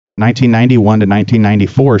1991 to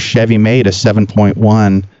 1994, Chevy made a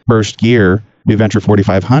 7.1 first gear New Venture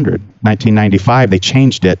 4500. 1995, they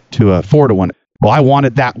changed it to a 4-to-1. Well, I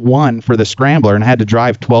wanted that one for the Scrambler and I had to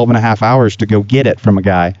drive 12 and a half hours to go get it from a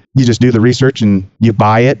guy. You just do the research and you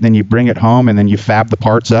buy it, then you bring it home, and then you fab the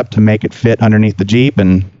parts up to make it fit underneath the Jeep,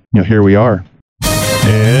 and here we are.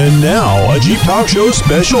 And now, a Jeep Talk Show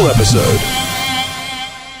special episode.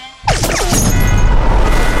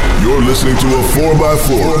 You're listening to a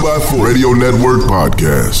 4x4 Radio Network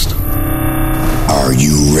podcast. Are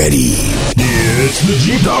you ready? It's the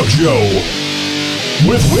Jeep Talk Show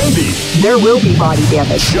with Wendy. There will be body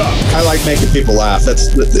damage. Chuck. I like making people laugh.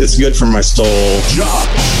 It's good for my soul. Josh.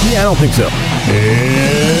 Yeah, I don't think so.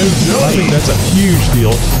 And Tony. I think that's a huge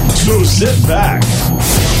deal. So sit back,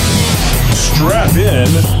 strap in,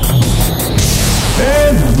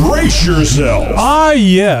 and brace yourself. Ah,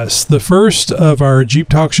 yes, the first of our Jeep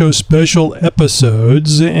Talk Show special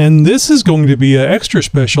episodes, and this is going to be an extra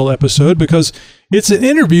special episode because it's an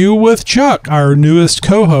interview with Chuck, our newest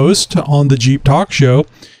co-host on the Jeep Talk Show,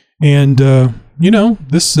 and,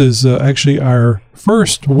 this is actually our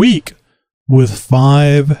first week with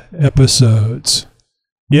 5 episodes.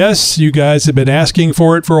 Yes, you guys have been asking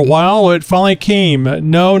for it for a while. It finally came.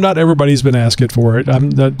 No, not everybody's been asking for it.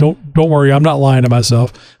 Don't worry. I'm not lying to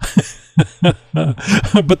myself.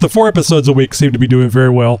 But the 4 episodes a week seem to be doing very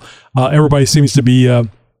well. Everybody seems to be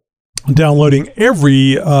downloading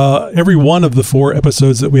every one of the 4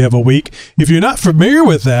 episodes that we have a week. If you're not familiar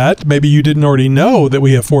with that, maybe you didn't already know that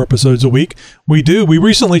we have 4 episodes a week. We do. We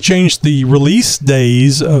recently changed the release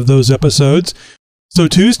days of those episodes. So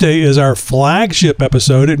Tuesday is our flagship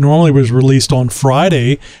episode. It normally was released on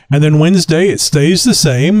Friday. And then Wednesday, it stays the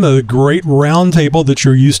same. The great roundtable that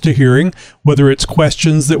you're used to hearing, whether it's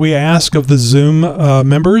questions that we ask of the Zoom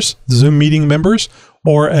members, Zoom meeting members,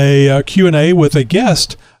 or a Q&A with a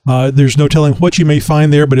guest. There's no telling what you may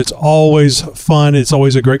find there, but it's always fun. It's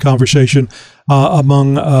always a great conversation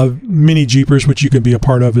among many Jeepers, which you can be a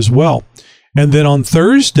part of as well. And then on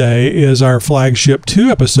Thursday is our flagship 2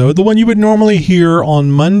 episode, the one you would normally hear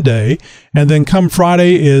on Monday. And then come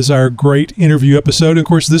Friday is our great interview episode. And of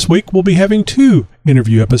course, this week we'll be having 2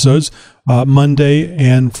 interview episodes, Monday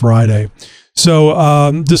and Friday.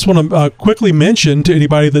 So just want to quickly mention to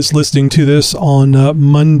anybody that's listening to this on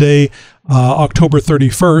Monday, October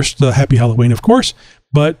 31st, happy Halloween, of course.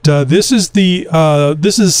 But this is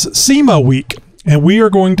SEMA week, and we are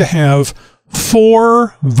going to have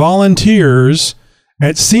 4 volunteers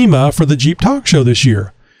at SEMA for the Jeep Talk Show this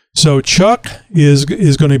year. So Chuck is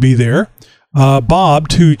going to be there. Bob,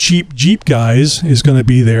 2 cheap Jeep guys, is going to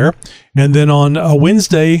be there. And then on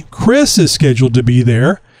Wednesday, Chris is scheduled to be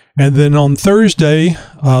there. And then on Thursday,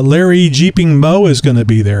 Larry Jeeping Mo is going to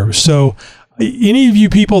be there. So any of you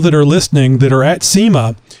people that are listening that are at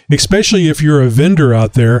SEMA, especially if you're a vendor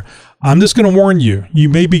out there, I'm just going to warn you, you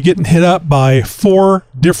may be getting hit up by 4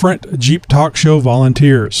 different Jeep Talk Show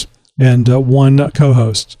volunteers and 1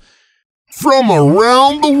 co-host. From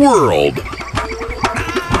around the world.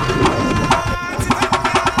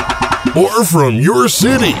 Or from your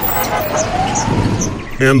city.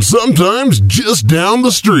 And sometimes just down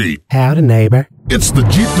the street. Howdy, neighbor. It's the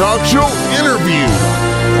Jeep Talk Show interview.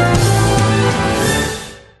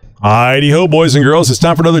 Alrighty-ho, boys and girls. It's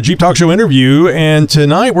time for another Jeep Talk Show interview. And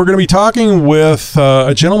tonight we're going to be talking with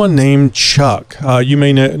a gentleman named Chuck. You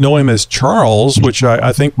may know him as Charles, which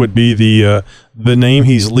I think would be the name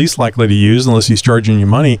he's least likely to use unless he's charging you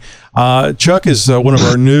money. Chuck is one of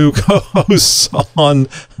our new co-hosts on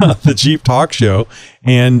the Jeep Talk Show.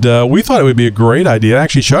 And we thought it would be a great idea.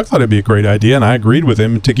 Actually, Chuck thought it'd be a great idea, and I agreed with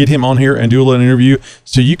him to get him on here and do a little interview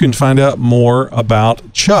so you can find out more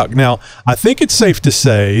about Chuck. Now, I think it's safe to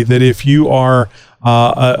say that if you are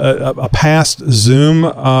a past Zoom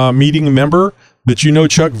meeting member, that you know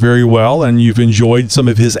Chuck very well, and you've enjoyed some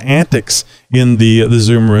of his antics in the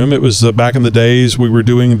Zoom room. It was back in the days we were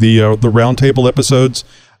doing the roundtable episodes.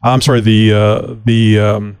 I'm sorry, the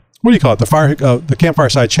what do you call it? The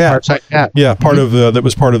campfireside chat. Fireside chat. Yeah, that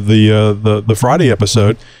was part of the Friday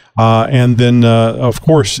episode, and then of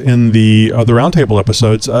course in the roundtable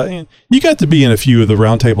episodes, you got to be in a few of the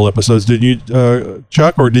roundtable episodes, did you,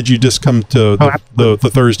 Chuck, or did you just come to the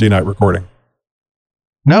Thursday night recording?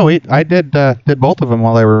 No, I did both of them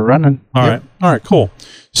while they were running. All right, cool.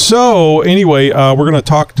 So anyway, we're going to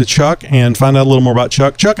talk to Chuck and find out a little more about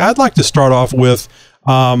Chuck. Chuck, I'd like to start off with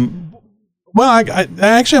Well, I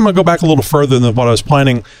actually, I'm going to go back a little further than what I was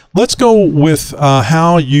planning. Let's go with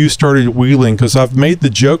how you started wheeling, because I've made the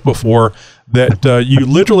joke before that you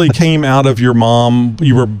literally came out of your mom.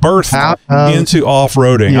 You were birthed into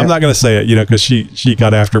off-roading. Yeah. I'm not going to say it, because she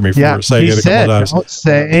got after me for saying it a couple of times.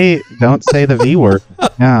 Don't say the V word.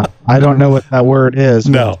 Yeah, I don't know what that word is.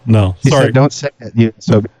 No. She Sorry, said, don't say it.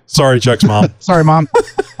 Sorry, Chuck's mom. Sorry, Mom.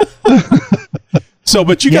 So,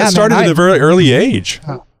 but you got started at a very early age.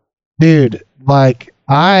 Dude, like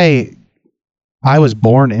I was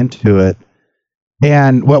born into it.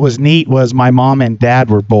 And what was neat was my mom and dad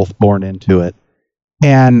were both born into it.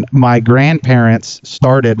 And my grandparents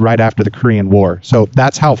started right after the Korean War. So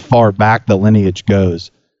that's how far back the lineage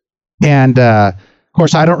goes. And, of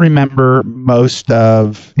course, I don't remember most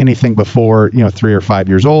of anything before, 3 or 5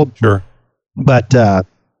 years old. Sure. But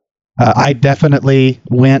I definitely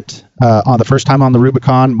went on the first time on the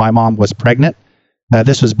Rubicon. My mom was pregnant.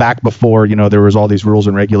 This was back before, there was all these rules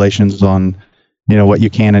and regulations on, what you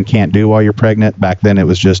can and can't do while you're pregnant. Back then it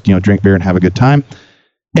was just, drink beer and have a good time.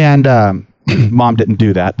 And Mom didn't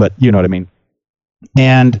do that, but you know what I mean.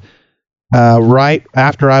 And right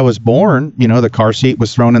after I was born, the car seat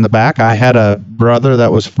was thrown in the back. I had a brother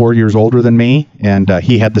that was 4 years older than me, and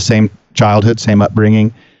he had the same childhood, same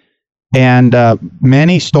upbringing. And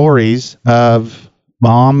many stories of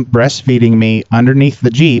Mom breastfeeding me underneath the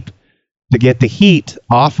Jeep to get the heat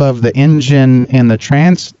off of the engine and the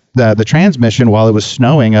transmission while it was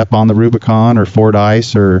snowing up on the Rubicon or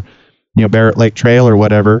Fordyce or Barrett Lake Trail or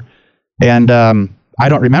whatever. And I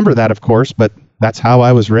don't remember that, of course, but that's how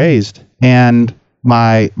I was raised. And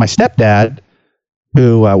my stepdad,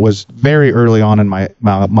 who was very early on in my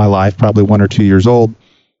life, probably 1 or 2 years old,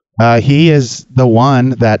 he is the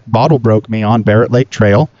one that bottle broke me on Barrett Lake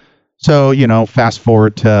Trail. So, fast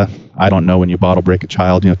forward to, I don't know when you bottle break a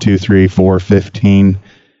child, 2, 3, 4, 15.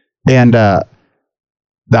 And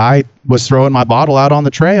I was throwing my bottle out on the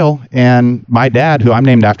trail, and my dad, who I'm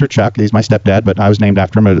named after, Chuck, he's my stepdad, but I was named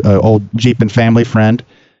after him, an old Jeep and family friend.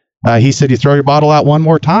 He said, you throw your bottle out one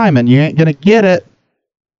more time and you ain't going to get it.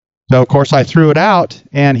 So, of course, I threw it out,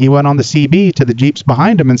 and he went on the CB to the Jeeps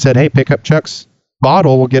behind him and said, hey, pick up Chuck's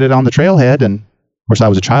bottle. We'll get it on the trailhead. And, of course, I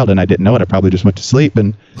was a child and I didn't know it. I probably just went to sleep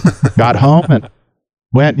and got home and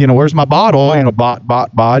went, where's my bottle?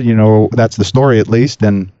 Bought, that's the story at least.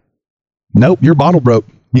 And nope, your bottle broke.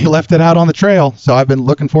 You left it out on the trail. So I've been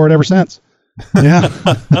looking for it ever since. Yeah.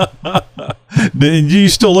 Do you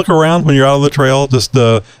still look around when you're out on the trail? Just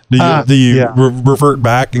do you revert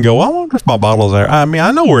back and go, I wonder if my bottle's there? I mean,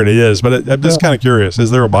 I know where it is, but I'm just kind of curious.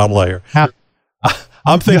 Is there a bottle there?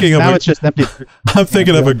 I'm thinking it's just empty. I'm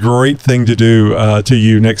thinking of a great thing to do to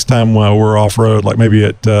you next time we're off road, like maybe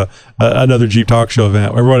at another Jeep Talk Show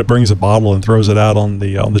event. Everybody brings a bottle and throws it out on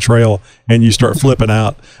the trail, and you start flipping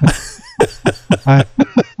out.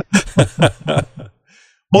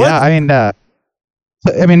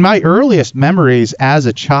 My earliest memories as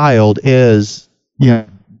a child is,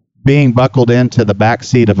 being buckled into the back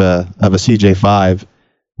seat of a CJ5,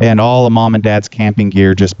 and all of Mom and Dad's camping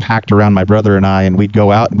gear just packed around my brother and I, and we'd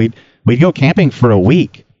go out and we'd go camping for a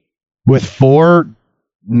week with 4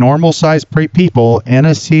 normal-sized people in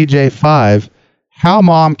a CJ5. How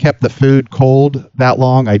Mom kept the food cold that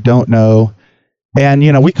long, I don't know. And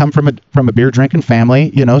we come from a beer drinking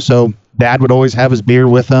family, so Dad would always have his beer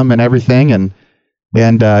with him and everything, and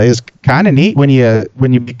it's kind of neat because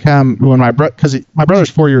my brother's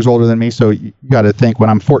 4 years older than me, so you got to think when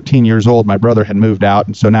I'm 14 years old, my brother had moved out,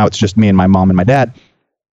 and so now it's just me and my mom and my dad.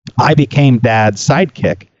 I became Dad's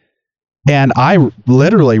sidekick, and I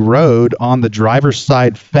literally rode on the driver's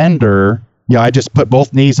side fender. I just put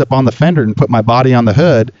both knees up on the fender and put my body on the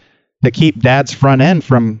hood to keep Dad's front end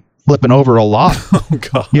from flipping over a lot. Oh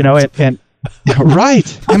God! And right.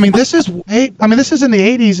 This is in the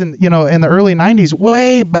 80s and in the early 90s,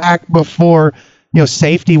 way back before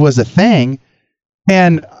safety was a thing.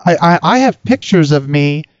 And I have pictures of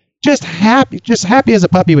me just happy as a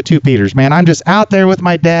puppy with 2 Peters, man. I'm just out there with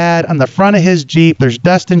my dad on the front of his Jeep. There's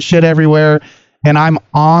dust and shit everywhere, and I'm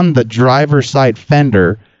on the driver's side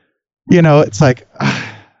fender. It's like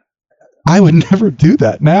I would never do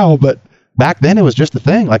that now, but back then it was just a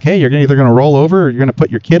thing. Like, hey, you're either going to roll over or you're going to put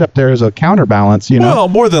your kid up there as a counterbalance, Well,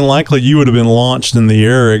 more than likely you would have been launched in the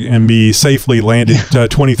air and be safely landed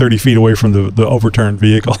 20, 30 feet away from the overturned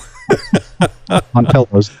vehicle. On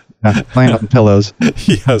pillows. Yeah, playing on pillows.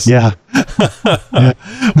 Yes. Yeah. Yeah.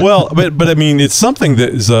 Well, but I mean, it's something that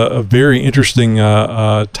is a very interesting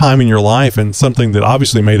time in your life, and something that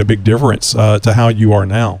obviously made a big difference to how you are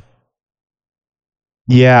now.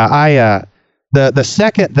 Yeah, The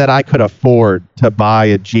second that I could afford to buy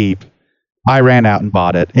a Jeep, I ran out and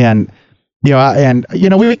bought it. And We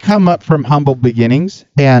would come up from humble beginnings,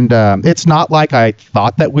 and it's not like I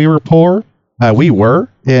thought that we were poor. We were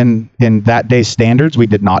in that day's standards. We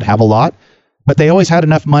did not have a lot, but they always had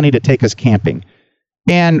enough money to take us camping.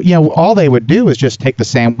 And, all they would do is just take the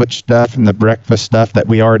sandwich stuff and the breakfast stuff that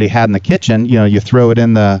we already had in the kitchen. You throw it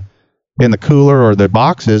in the cooler or the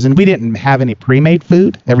boxes, and we didn't have any pre-made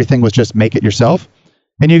food. Everything was just make it yourself.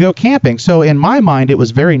 And you go camping. So in my mind, it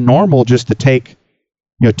was very normal just to take,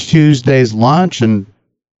 Tuesday's lunch and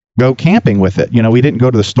go camping with it. We didn't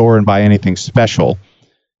go to the store and buy anything special.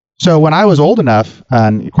 So when I was old enough,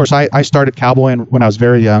 and of course I started cowboying when I was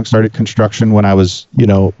very young, started construction when I was,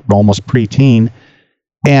 almost preteen,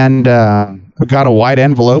 and got a white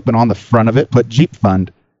envelope, and on the front of it put Jeep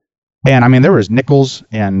Fund. And I mean, there was nickels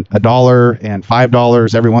and $1 and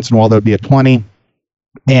 $5. Every once in a while, there would be a 20.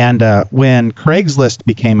 And when Craigslist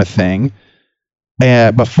became a thing,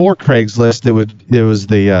 before Craigslist, it was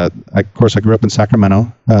of course, I grew up in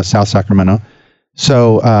Sacramento, South Sacramento.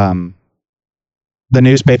 So the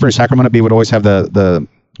newspaper in Sacramento Bee would always have the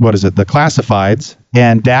classifieds.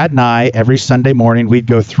 And Dad and I, every Sunday morning, we'd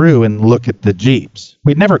go through and look at the Jeeps.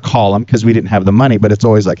 We'd never call them because we didn't have the money, but it's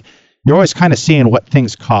always like, you're always kind of seeing what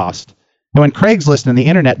things cost. And when Craigslist and the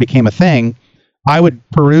internet became a thing, I would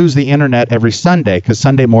peruse the internet every Sunday, because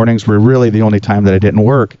Sunday mornings were really the only time that I didn't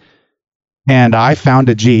work. And I found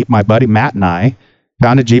a Jeep. My buddy Matt and I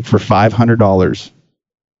found a Jeep for $500.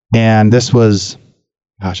 And this was,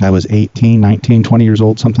 I was 18, 19, 20 years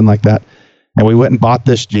old, something like that. And we went and bought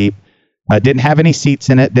this Jeep. Didn't have any seats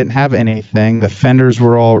in it, didn't have anything. The fenders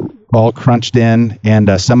were all crunched in, and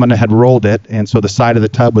someone had rolled it, and so the side of the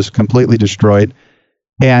tub was completely destroyed.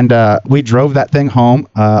 And we drove that thing home.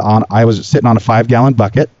 I was sitting on a 5-gallon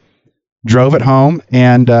bucket, drove it home,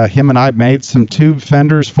 and him and I made some tube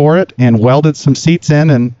fenders for it and welded some seats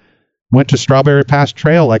in, and went to Strawberry Pass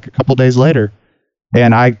Trail like a couple days later.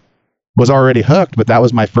 And I was already hooked, but that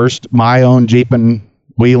was my own Jeep and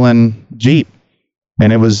wheeling Jeep,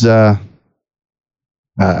 and it was.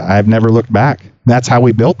 I've never looked back. That's how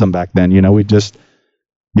we built them back then. You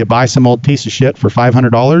buy some old piece of shit for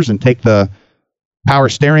 $500 and take the power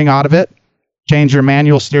steering out of it, change your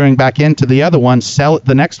manual steering back into the other one, sell it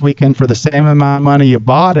the next weekend for the same amount of money you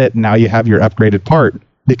bought it, and now you have your upgraded part,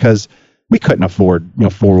 because we couldn't afford,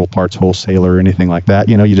 4-wheel parts wholesaler or anything like that.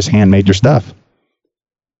 You just handmade your stuff.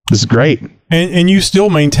 This is great. And you still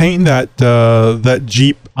maintain that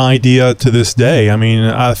Jeep idea to this day. I mean,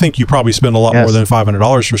 I think you probably spend a lot more than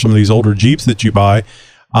 $500 for some of these older Jeeps that you buy.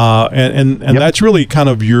 And that's really kind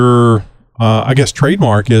of your, I guess,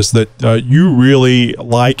 trademark, is that you really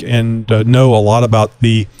like and know a lot about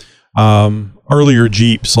the earlier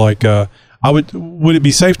Jeeps. Like, would it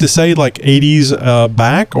be safe to say like 80s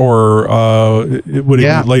back, or would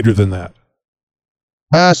it be later than that?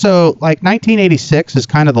 So like 1986 is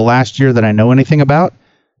kind of the last year that I know anything about,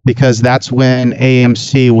 because that's when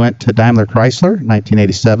AMC went to Daimler Chrysler.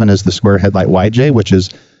 1987 is the square headlight YJ, which is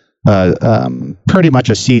pretty much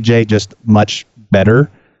a CJ, just much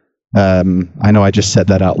better. I know I just said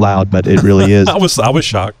that out loud, but it really is. I was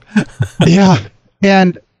shocked. Yeah.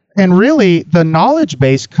 And really the knowledge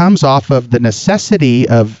base comes off of the necessity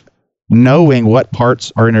of knowing what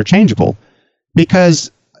parts are interchangeable,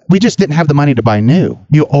 because we just didn't have the money to buy new.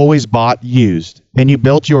 You always bought used, and you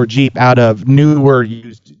built your Jeep out of newer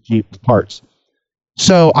used Jeep parts.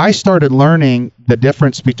 So I started learning the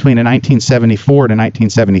difference between a 1974 and a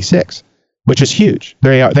 1976, which is huge.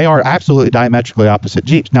 They are absolutely diametrically opposite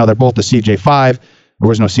Jeeps. Now, they're both the CJ5. There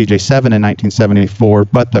was no CJ7 in 1974,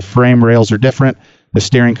 but the frame rails are different. The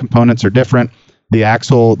steering components are different. The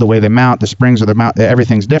axle, the way they mount, the springs of the mount,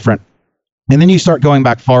 everything's different. And then you start going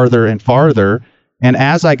back farther and farther. And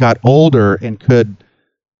as I got older and could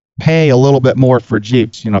pay a little bit more for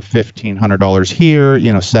Jeeps, $1,500 here,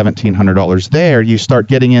 $1,700 there, you start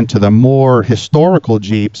getting into the more historical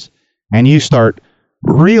Jeeps, and you start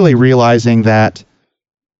really realizing that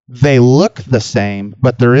they look the same,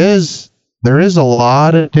 but there is a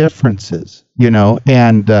lot of differences,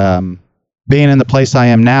 and being in the place I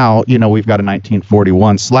am now, we've got a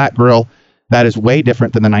 1941 slat grill that is way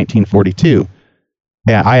different than the 1942.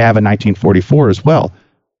 Yeah, I have a 1944 as well.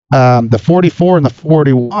 The 44 and the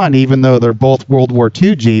 41, even though they're both World War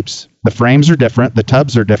II Jeeps, the frames are different, the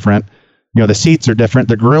tubs are different, the seats are different,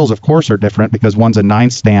 the grills, of course, are different, because one's a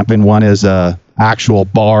 9-stamp and one is a actual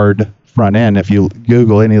barred front end. If you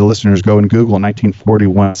Google, any of the listeners go and Google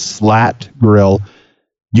 1941 slat grill,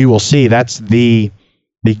 you will see that's the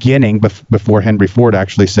beginning before Henry Ford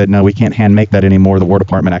actually said, no, we can't hand make that anymore. The War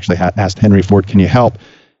Department actually asked Henry Ford, can you help?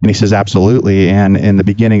 And he says, absolutely. And in the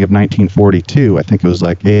beginning of 1942, I think it was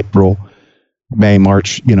like April, May,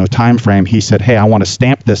 March, time frame, he said, hey, I want to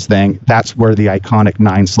stamp this thing. That's where the iconic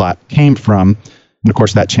 9-slap came from. And of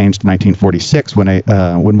course, that changed in 1946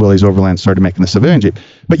 when Willys Overland started making the civilian Jeep.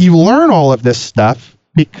 But you learn all of this stuff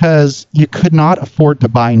because you could not afford to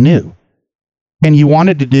buy new. And you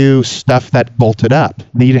wanted to do stuff that bolted up.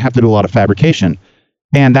 You didn't have to do a lot of fabrication.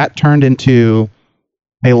 And that turned into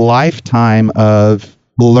a lifetime of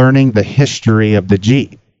learning the history of the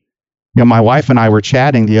Jeep. My wife and I were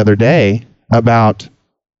chatting the other day about,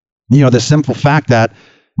 the simple fact that,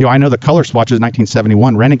 I know the color swatch is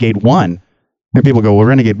 1971, Renegade 1. And people go, well,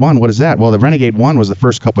 Renegade 1, what is that? Well, the Renegade 1 was the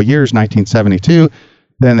first couple years, 1972.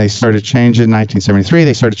 Then they started changing in 1973.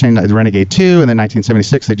 They started changing the Renegade 2. And then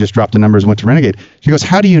 1976, they just dropped the numbers and went to Renegade. She goes,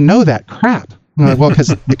 how do you know that crap? I'm like, well,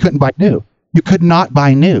 because you couldn't buy new. You could not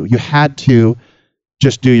buy new. You had to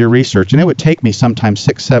just do your research. And it would take me sometimes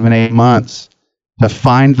 6, 7, 8 months to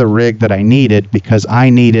find the rig that I needed because I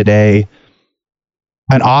needed an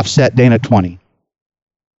offset Dana 20.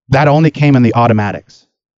 That only came in the automatics,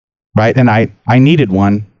 right? And I needed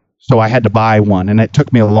one, so I had to buy one. And it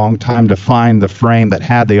took me a long time to find the frame that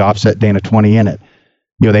had the offset Dana 20 in it.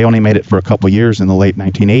 They only made it for a couple years in the late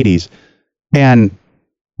 1980s. And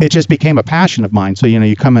it just became a passion of mine. So,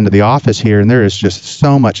 you come into the office here and there is just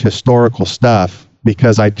so much historical stuff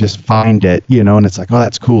because I just find it, and it's like, oh,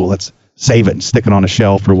 that's cool. Let's save it and stick it on a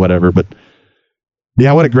shelf or whatever. But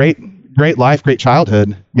yeah, what a great life, great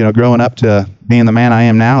childhood, growing up to being the man I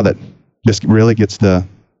am now that just really gets to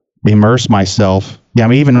immerse myself. Yeah, I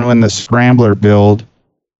mean, even when the Scrambler build,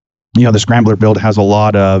 the Scrambler build has a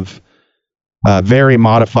lot of very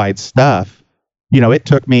modified stuff. It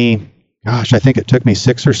took me, I think it took me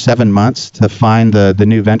 6 or 7 months to find the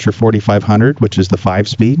new Venture 4500, which is the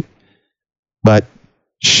 5-speed. But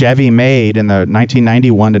Chevy made in the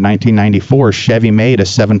 1991 to 1994, Chevy made a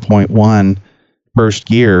 7.1 first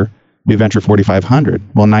gear new Venture 4500.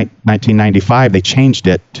 Well, 1995, they changed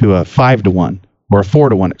it to a 5-to-1 or a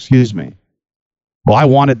 4-to-1, excuse me. Well, I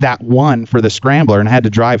wanted that one for the Scrambler and I had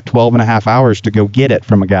to drive 12 and a half hours to go get it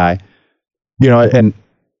from a guy. And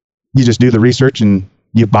you just do the research and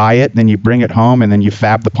you buy it, then you bring it home, and then you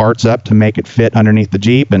fab the parts up to make it fit underneath the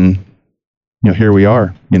Jeep, and here we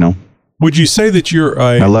are. Would you say that you're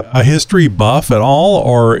a history buff at all,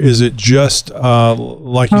 or is it just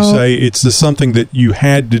like you say, it's just something that you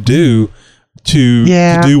had to do to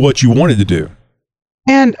do what you wanted to do?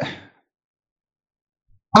 And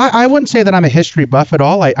I wouldn't say that I'm a history buff at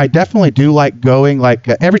all. I definitely do like going,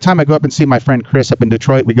 every time I go up and see my friend Chris up in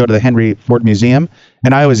Detroit, we go to the Henry Ford Museum,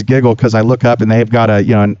 and I always giggle because I look up and they've got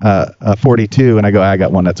a 42, and I go, I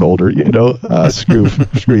got one that's older, screw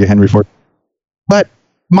you, Henry Ford. But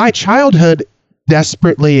my childhood is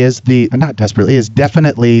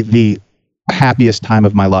definitely the happiest time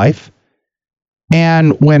of my life.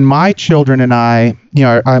 And when my children and I,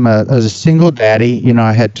 as a single daddy,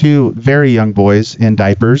 I had 2 very young boys in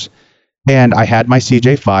diapers, and I had my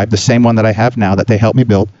CJ5, the same one that I have now that they helped me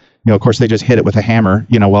build. Of course, they just hit it with a hammer,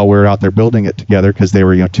 while we were out there building it together because they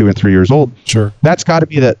were, 2 and 3 years old. Sure. That's got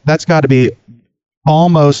to be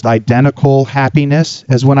almost identical happiness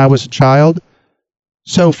as when I was a child.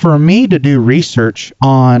 So for me to do research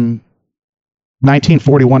on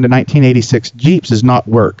 1941 to 1986 Jeeps is not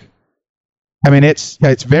work. I mean, it's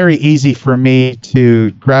very easy for me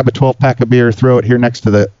to grab a 12-pack of beer, throw it here next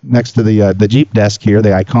to the Jeep desk here, the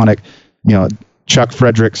iconic, Chuck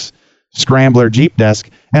Fredericks Scrambler Jeep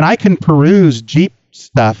desk, and I can peruse Jeep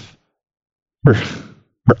stuff for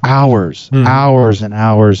hours, hours and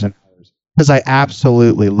hours and hours, because I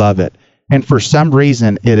absolutely love it. And for some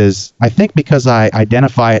reason, it is, I think because I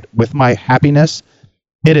identify it with my happiness,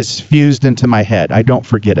 it is fused into my head. I don't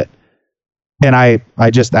forget it. And I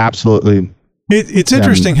just absolutely... It's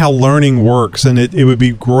interesting how learning works, and it would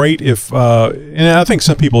be great if, and I think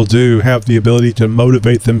some people do have the ability to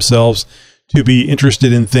motivate themselves to be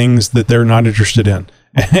interested in things that they're not interested in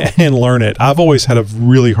and learn it. I've always had a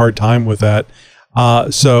really hard time with that.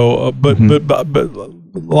 But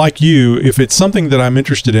like you, if it's something that I'm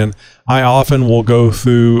interested in, I often will go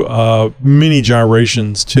through many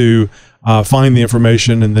gyrations to find the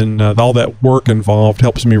information, and then all that work involved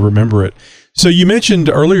helps me remember it. So you mentioned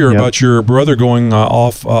earlier about your brother going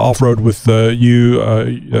off-road with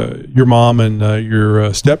your mom and your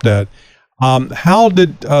stepdad. How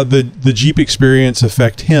did the Jeep experience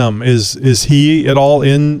affect him? Is he at all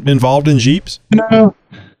involved in Jeeps? No.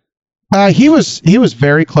 He was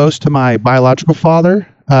very close to my biological father.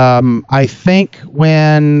 I think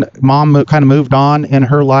when mom kind of moved on in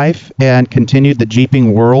her life and continued the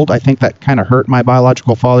Jeeping world, I think that kind of hurt my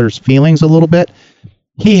biological father's feelings a little bit.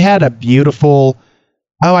 He had a beautiful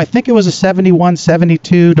I think it was a 71,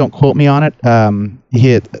 72. Don't quote me on it.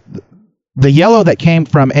 The yellow that came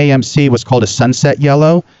from AMC was called a sunset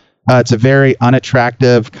yellow. It's a very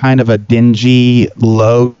unattractive, kind of a dingy,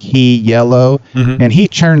 low-key yellow. And he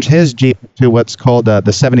changed his Jeep to what's called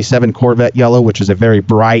the 77 Corvette yellow, which is a very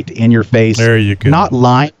bright, in-your-face. There you go. Not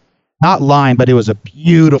lime, but it was a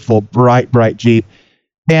beautiful, bright Jeep.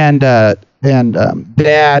 And Dad,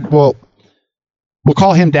 well, we'll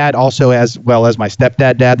call him Dad also as well as my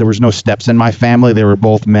stepdad, Dad. There was no steps in my family. They were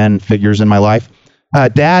both men figures in my life.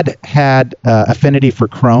 Dad had affinity for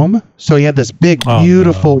chrome, so he had this big,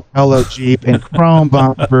 beautiful yellow Jeep and chrome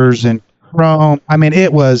bumpers and chrome. I mean,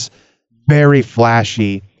 it was very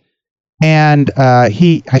flashy. And I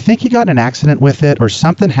think he got in an accident with it or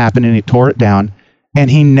something happened and he tore it down. And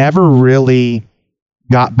he never really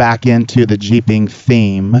got back into the Jeeping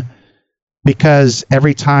theme because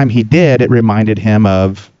every time he did, it reminded him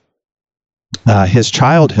of his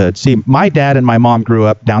childhood. See, my dad and my mom grew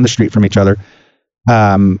up down the street from each other.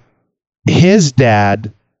 His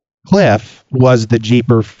dad, Cliff, was the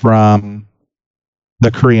Jeeper from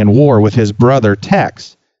the Korean War with his brother,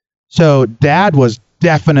 Tex. So Dad was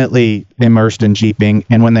definitely immersed in Jeeping.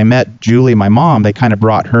 And when they met Julie, my mom, they kind of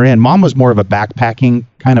brought her in. Mom was more of a backpacking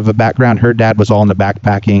kind of a background. Her dad was all into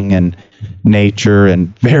backpacking and nature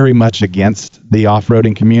and very much against the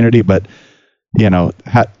off-roading community. But,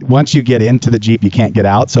 once you get into the Jeep, you can't get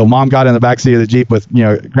out. So Mom got in the backseat of the Jeep with,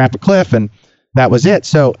 Grandpa Cliff, and that was it.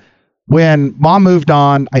 So when Mom moved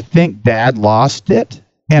on, I think Dad lost it.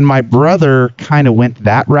 And my brother kind of went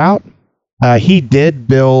that route. He did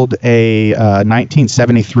build a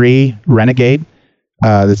 1973 Renegade.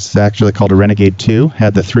 That's actually called a Renegade 2.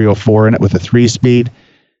 Had the 304 in it with a 3-speed.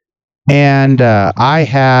 And I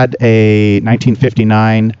had a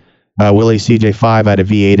 1959 Willys CJ5. I had a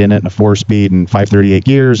V8 in it and a 4-speed and 538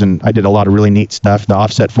 gears. And I did a lot of really neat stuff. The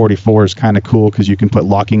offset 44 is kind of cool because you can put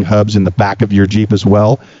locking hubs in the back of your Jeep as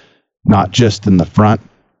well, not just in the front.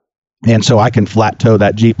 And so I can flat tow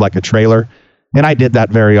that Jeep like a trailer. And I did that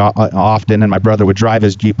very often, and my brother would drive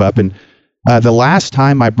his Jeep up. And the last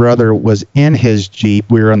time my brother was in his Jeep,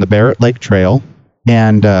 we were on the Barrett Lake Trail.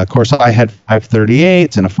 And, of course, I had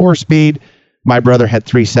 538s and a 4-speed. My brother had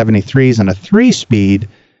 373s and a 3-speed.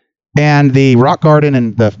 And the rock garden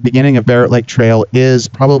in the beginning of Barrett Lake Trail is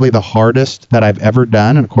probably the hardest that I've ever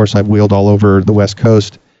done. And, of course, I've wheeled all over the West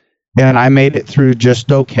Coast. And I made it through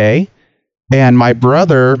just okay. And my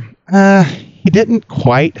brother... he didn't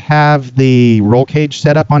quite have the roll cage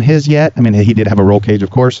set up on his yet. I mean, he did have a roll cage,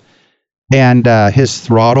 of course. And his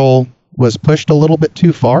throttle was pushed a little bit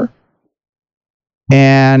too far.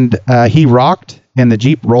 And he rocked, and the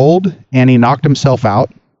Jeep rolled, and he knocked himself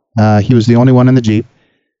out. He was the only one in the Jeep.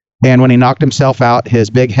 And when he knocked himself out, his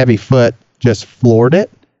big, heavy foot just floored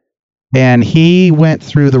it. And he went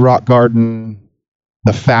through the rock garden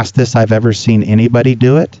the fastest I've ever seen anybody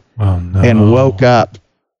do it. Oh, no. And woke up.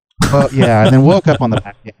 Well, yeah, and then woke up on the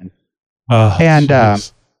back end.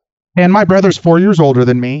 And my brother's 4 years older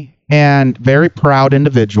than me and very proud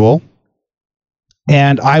individual.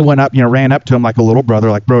 And I went up, ran up to him like a little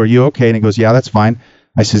brother, like, bro, are you okay? And he goes, yeah, that's fine.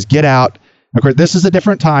 I says, get out. Of course, this is a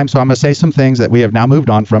different time, so I'm going to say some things that we have now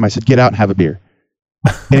moved on from. I said, get out and have a beer.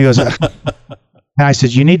 And he goes, and I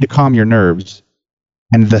said, you need to calm your nerves.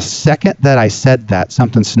 And the second that I said that,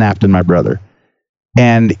 something snapped in my brother.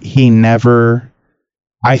 And he never...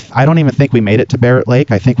 I don't even think we made it to Barrett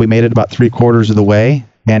Lake. I think we made it about 3/4 of the way,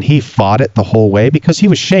 and he fought it the whole way because he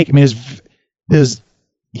was shaking. I mean,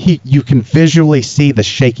 you can visually see the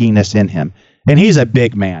shakiness in him, and he's a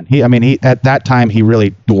big man. He at that time he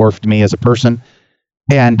really dwarfed me as a person,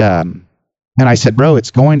 and I said, bro,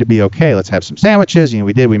 it's going to be okay. Let's have some sandwiches.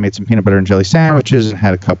 We did. We made some peanut butter and jelly sandwiches and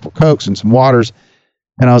had a couple Cokes and some waters,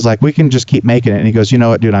 and I was like, we can just keep making it. And he goes, you know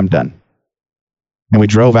what, dude, I'm done. And we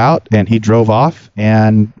drove out, and he drove off,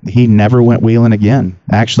 and he never went wheeling again.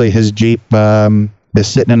 Actually, his Jeep is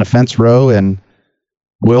sitting in a fence row in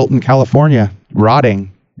Wilton, California, rotting.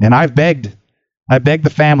 And I begged the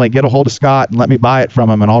family, get a hold of Scott and let me buy it from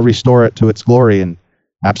him, and I'll restore it to its glory. And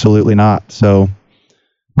absolutely not. So,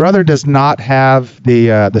 brother does not have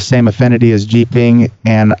the same affinity as Jeeping,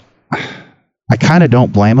 and I kind of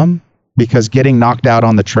don't blame him. Because getting knocked out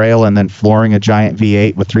on the trail and then flooring a giant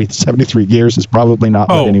V8 with 373 gears is probably not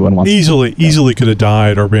what anyone wants. Easily could have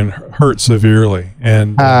died or been hurt severely.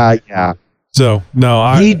 And yeah. So no,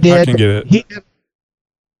 I can get it.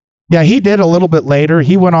 He did a little bit later.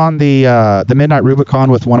 He went on the Midnight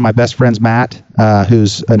Rubicon with one of my best friends, Matt,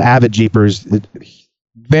 who's an avid Jeeper, is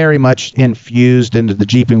very much infused into the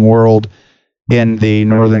Jeeping world in the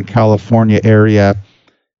Northern California area.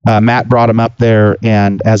 Matt brought him up there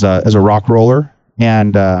and as a rock roller,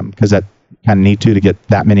 and because that kind of need to get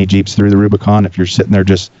that many Jeeps through the Rubicon. If you're sitting there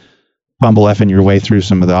just fumble effing your way through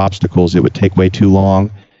some of the obstacles, it would take way too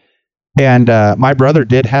long. And my brother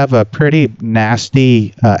did have a pretty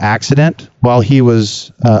nasty accident while he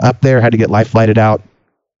was up there, had to get life flighted out.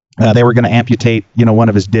 They were going to amputate, one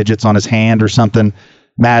of his digits on his hand or something.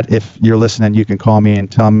 Matt, if you're listening, you can call me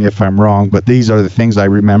and tell me if I'm wrong, but these are the things I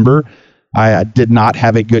remember. I did not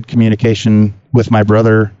have a good communication with my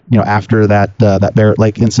brother, after that Barrett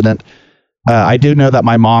Lake incident. I do know that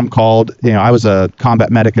my mom called. I was a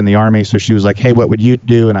combat medic in the Army, so she was like, "Hey, what would you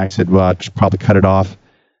do?" And I said, "Well, I should probably cut it off."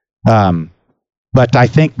 But I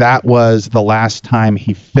think that was the last time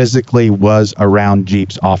he physically was around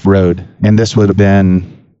Jeeps off-road, and this would have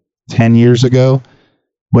been 10 years ago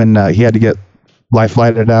when he had to get life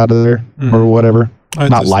flighted out of there or whatever.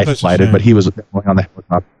 Not life flighted, but he was going on the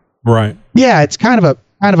helicopter. Right. Yeah, it's kind of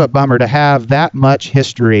a bummer to have that much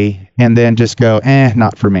history and then just go,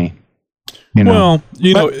 not for me. Well,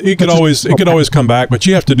 it could always come back, but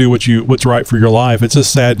you have to do what's right for your life. It's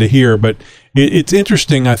just sad to hear, but it's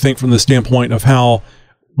interesting, I think, from the standpoint of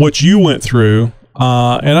what you went through,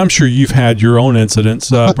 and I'm sure you've had your own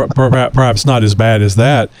incidents, perhaps not as bad as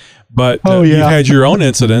that, but you've had your own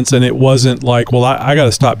incidents, and it wasn't like, well, I got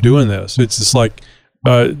to stop doing this. It's just like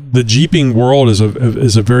the Jeeping world is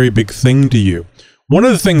a very big thing to you. One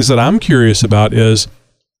of the things that I'm curious about is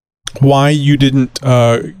why you didn't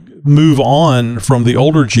move on from the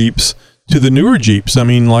older Jeeps to the newer Jeeps. I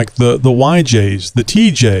mean, like the YJs, the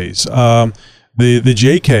TJs, the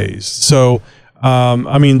JKs. So,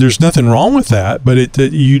 I mean, there's nothing wrong with that, but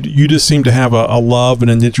you just seem to have a love and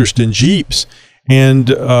an interest in Jeeps. And,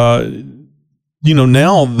 now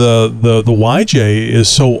the YJ is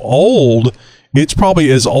so old, it's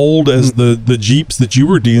probably as old as the Jeeps that you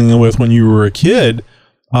were dealing with when you were a kid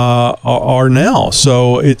are now.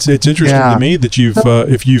 So it's interesting to me that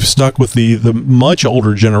if you've stuck with the much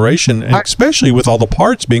older generation, and especially with all the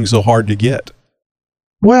parts being so hard to get.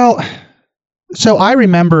 Well, so I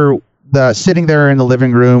remember sitting there in the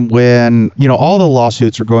living room when all the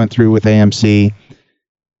lawsuits were going through with AMC,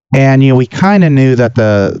 and we kind of knew that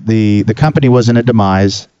the company was in a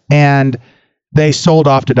demise, and they sold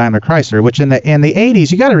off to Daimler Chrysler, which in the 80s,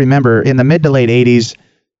 you got to remember, in the mid to late 80s,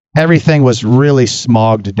 everything was really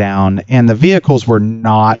smogged down, and the vehicles were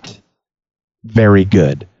not very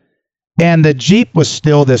good. And the Jeep was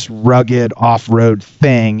still this rugged off-road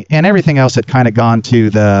thing, and everything else had kind of gone to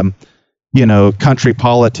the,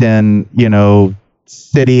 countrypolitan,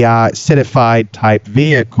 cityfied type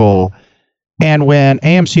vehicle. And when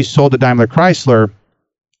AMC sold to Daimler Chrysler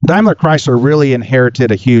really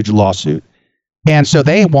inherited a huge lawsuit. And so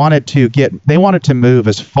they wanted to move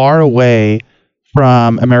as far away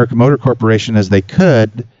from American Motor Corporation as they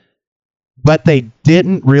could, but they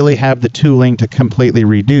didn't really have the tooling to completely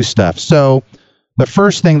redo stuff. So the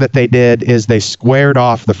first thing that they did is they squared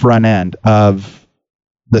off the front end of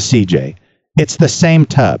the CJ. It's the same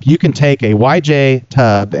tub. You can take a YJ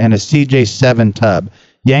tub and a CJ7 tub,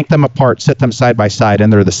 yank them apart, sit them side by side,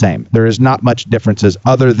 and they're the same. There is not much differences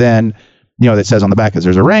other than, that says on the back is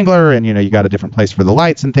there's a Wrangler, and you got a different place for the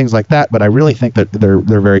lights and things like that, but I really think that they're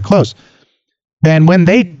very close. And when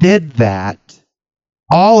they did that,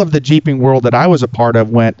 all of the Jeeping world that I was a part of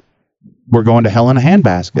we're going to hell in a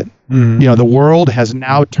handbasket. Mm-hmm. The world has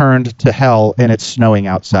now turned to hell, and it's snowing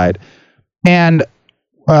outside. And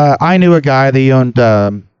I knew a guy that owned,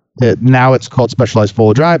 now it's called Specialized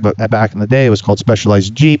Full Drive, but back in the day it was called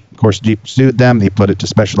Specialized Jeep. Of course, Jeep sued them. He put it to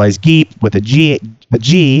Specialized Jeep with a G.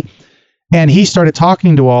 And he started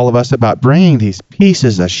talking to all of us about bringing these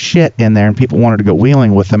pieces of shit in there, and people wanted to go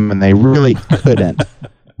wheeling with them, and they really couldn't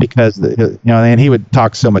because, and he would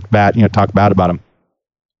talk so much bad, talk bad about them.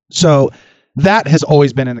 So that has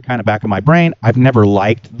always been in the kind of back of my brain. I've never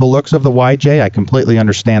liked the looks of the YJ. I completely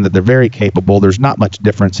understand that they're very capable. There's not much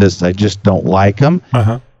differences. I just don't like them.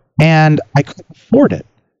 Uh-huh. And I couldn't afford it.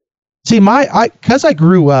 See, because I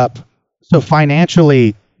grew up so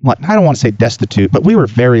financially, I don't want to say destitute, but we were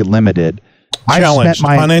very limited.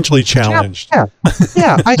 Financially challenged.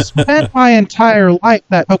 Yeah. I spent my entire life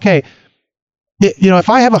if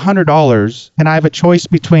I have $100 and I have a choice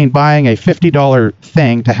between buying a $50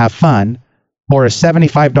 thing to have fun or a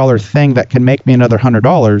 $75 thing that can make me another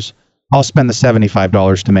 $100, I'll spend the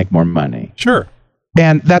 $75 to make more money. Sure.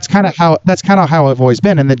 And that's kind of how I've always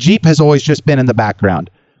been. And the Jeep has always just been in the background.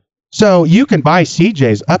 So you can buy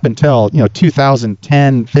CJs up until,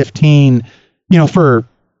 2010, 15, for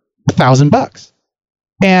 $1,000.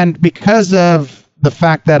 And because of the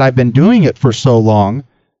fact that I've been doing it for so long,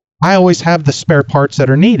 I always have the spare parts that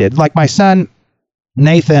are needed. Like my son,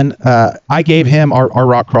 Nathan, I gave him our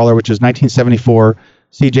rock crawler, which is 1974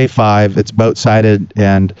 CJ5. It's boat-sided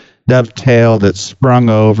and dovetailed. It's sprung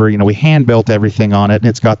over. We hand-built everything on it, and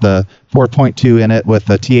it's got the 4.2 in it with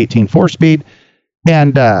the T18 4-speed.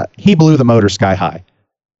 And he blew the motor sky high.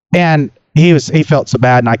 And he felt so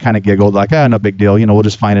bad, and I kind of giggled like, no big deal. We'll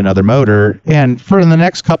just find another motor. And for the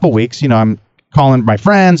next couple weeks, I'm calling my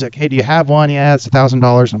friends, like, hey, do you have one? Yeah, it's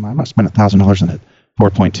 $1,000. I'm not spending $1,000 on it.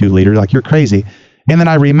 4.2 liter, like, you're crazy. And then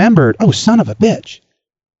I remembered, oh, son of a bitch.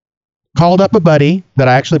 Called up a buddy that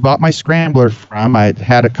I actually bought my scrambler from. I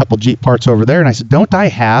had a couple Jeep parts over there, and I said, don't I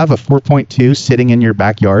have a 4.2 sitting in your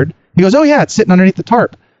backyard? He goes, oh, yeah, it's sitting underneath the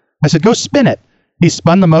tarp. I said, go spin it. He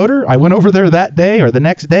spun the motor. I went over there that day or the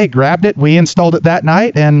next day, grabbed it. We installed it that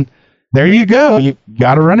night, and there you go. You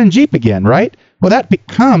got a running Jeep again, right? Well, that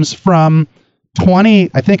becomes from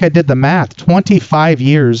 20, I think I did the math, 25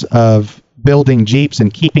 years of building Jeeps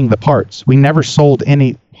and keeping the parts. We never sold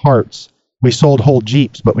any parts. We sold whole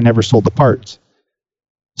Jeeps, but we never sold the parts.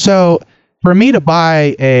 So for me to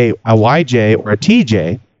buy a YJ or a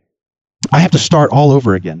TJ, I have to start all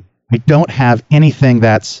over again. I don't have anything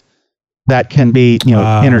that can be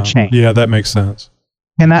interchanged. Yeah, that makes sense.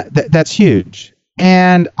 And that's huge.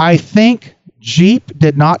 And I think Jeep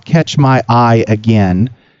did not catch my eye again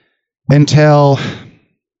until,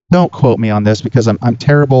 don't quote me on this because I'm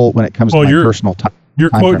terrible when it comes to my personal time. You're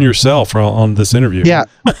quoting yourself on this interview. Yeah.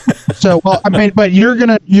 So, well, I mean, but you're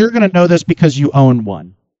gonna know this because you own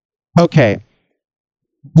one. Okay.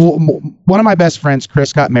 One of my best friends,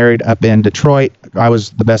 Chris, got married up in Detroit. I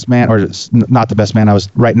was the best man, or not the best man. I was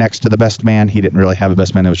right next to the best man. He didn't really have a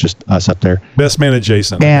best man. It was just us up there. Best man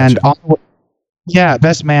adjacent. And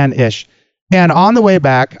best man-ish. And on the way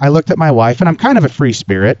back, I looked at my wife, and I'm kind of a free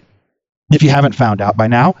spirit, if you haven't found out by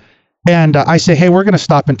now. And I say, hey, we're going to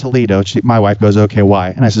stop in Toledo. My wife goes, okay, why?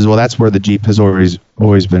 And I says, well, that's where the Jeep has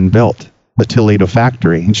always been built, the Toledo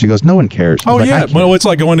factory. And she goes, no one cares. Oh, yeah. Well, it's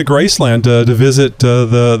like going to Graceland to visit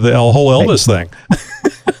the whole Elvis thing.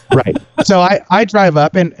 Right. So I drive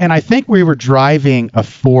up, and I think we were driving a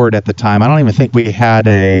Ford at the time. I don't even think we had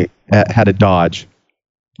a Dodge.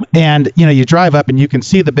 And, you drive up, and you can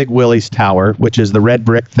see the big Willys Tower, which is the red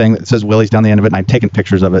brick thing that says Willys down the end of it, and I'm taking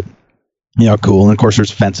pictures of it. Cool. And of course, there's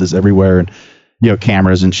fences everywhere and,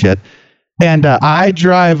 cameras and shit. And I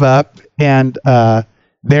drive up, and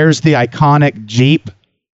there's the iconic Jeep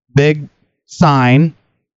big sign,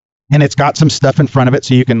 and it's got some stuff in front of it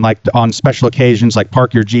so you can, like, on special occasions, like,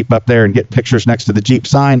 park your Jeep up there and get pictures next to the Jeep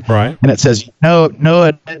sign. Right. And it says, no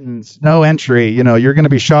admittance, no entry. You're going to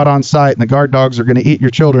be shot on sight, and the guard dogs are going to eat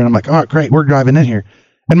your children. I'm like, oh, great, we're driving in here.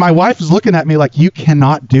 And my wife is looking at me like, you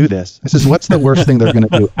cannot do this. I says, what's the worst thing they're going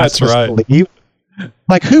to do? That's right. Leave?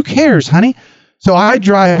 Like, who cares, honey? So I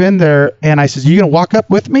drive in there, and I says, you going to walk up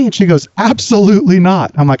with me? And she goes, absolutely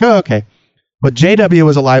not. I'm like, oh, okay. But JW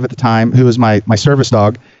was alive at the time, who was my service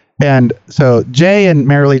dog. And so Jay and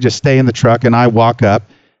Marilee just stay in the truck, and I walk up.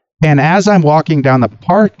 And as I'm walking down the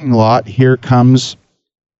parking lot, here comes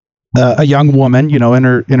a young woman, in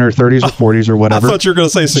her 30s or 40s or whatever. I thought you were going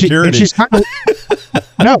to say security. She's kind of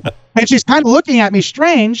and she's kind of looking at me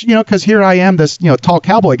strange, because here I am, this tall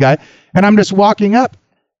cowboy guy, and I'm just walking up,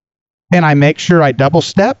 and I make sure I double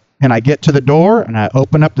step, and I get to the door, and I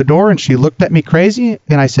open up the door, and she looked at me crazy,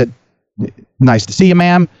 and I said, "Nice to see you,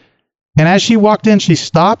 ma'am." And as she walked in, she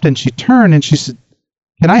stopped, and she turned, and she said,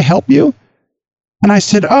 "Can I help you?" And I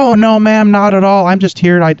said, "Oh, no, ma'am, not at all. I'm just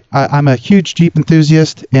here. I'm a huge Jeep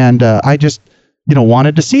enthusiast, and I just,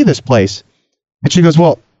 wanted to see this place." And she goes,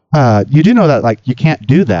 "Well, you do know that, like, you can't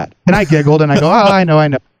do that." And I giggled, and I go, "Oh, I know.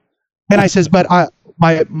 And I says, "But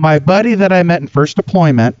my buddy that I met in first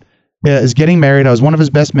deployment is getting married. I was one of his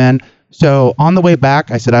best men. So on the way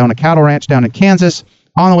back," I said, "I own a cattle ranch down in Kansas.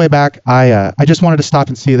 On the way back, I just wanted to stop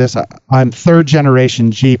and see this. I'm third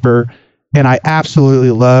generation Jeeper, and I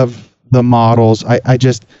absolutely love the models. I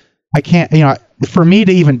can't, for me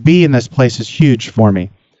to even be in this place is huge for me."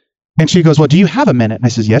 And she goes, "Well, do you have a minute?" And I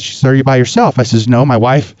says, "Yes." She says, "Are you by yourself?" I says, "No, my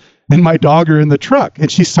wife and my dog are in the truck." And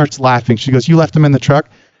she starts laughing. She goes, "You left them in the truck?"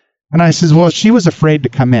 And I says, "Well, she was afraid to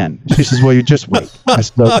come in." She says, "Well, you just wait." I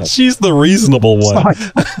said, "Okay." She's the reasonable one.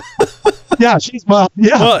 Yeah, Well,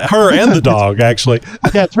 her and the dog, actually.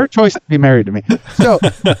 Yeah, it's her choice to be married to me. So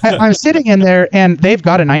I'm sitting in there, and they've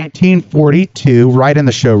got a 1942 right in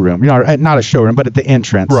the showroom. Not a showroom, but at the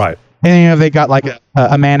entrance. Right. And they got like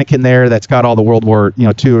a mannequin there that's got all the World War II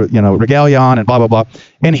regalia on and blah blah blah.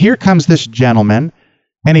 And here comes this gentleman,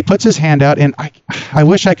 and he puts his hand out, and I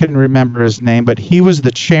wish I could remember his name, but he was the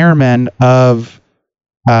chairman of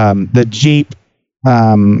the Jeep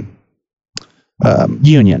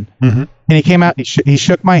union. Mm-hmm. And he came out, he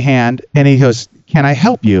shook my hand, and he goes, can I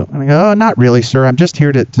help you? And I go, oh, not really, sir. I'm just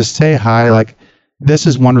here to say hi. Like, this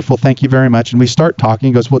is wonderful. Thank you very much. And we start talking.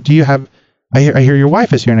 He goes, well, do you have, I hear your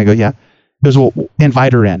wife is here. And I go, yeah. He goes, well,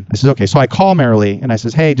 invite her in. I says, okay. So I call Marilee and I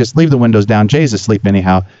says, hey, just leave the windows down. Jay's asleep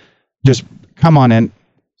anyhow. Just come on in.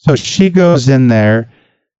 So she goes in there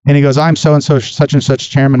and he goes, I'm so-and-so, such and such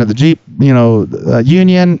chairman of the Jeep,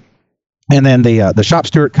 union. And then the shop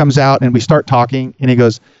steward comes out and we start talking and he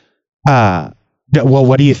goes, well,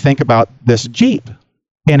 what do you think about this Jeep?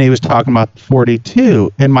 And he was talking about the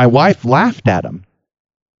 42 and my wife laughed at him.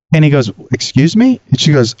 And he goes, excuse me? And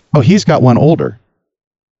she goes, oh, he's got one older.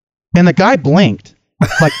 And the guy blinked.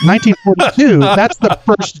 Like 1942, that's the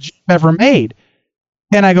first Jeep ever made.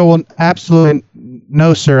 And I go, well, absolutely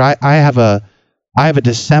no, sir. I have a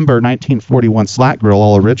December 1941 Slack Grill,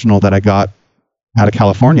 all original, that I got out of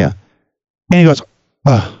California. And he goes,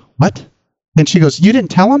 what? And she goes, you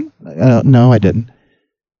didn't tell him? No, I didn't.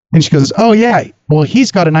 And she goes, oh, yeah. Well,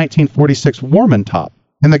 he's got a 1946 Warman top.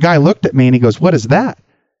 And the guy looked at me and he goes, what is that?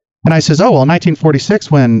 And I says, oh, well,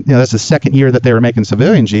 1946, when that's the second year that they were making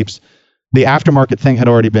civilian Jeeps, the aftermarket thing had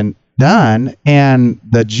already been done. And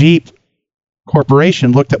the Jeep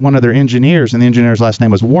Corporation looked at one of their engineers, and the engineer's last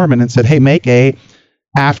name was Warman, and said, hey, make a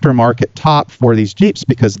aftermarket top for these Jeeps,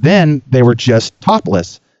 because then they were just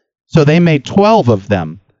topless. So they made 12 of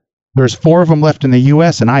them. There's 4 of them left in the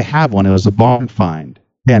U.S., and I have one. It was a barn find,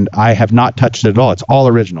 and I have not touched it at all. It's all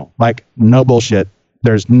original. Like, no bullshit.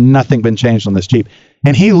 There's nothing been changed on this Jeep.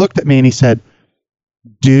 And he looked at me and he said,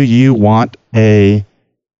 do you want a,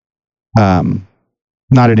 not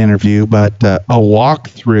an interview, but a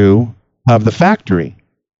walkthrough of the factory?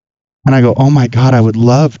 And I go, oh my God, I would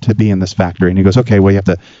love to be in this factory. And he goes, okay, well, you have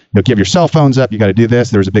to give your cell phones up. You got to do this.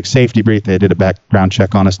 There was a big safety brief. They did a background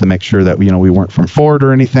check on us to make sure that, we weren't from Ford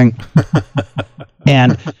or anything.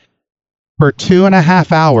 And for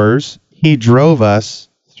 2.5 hours, he drove us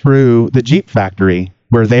through the Jeep factory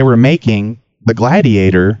where they were making the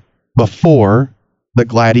Gladiator before the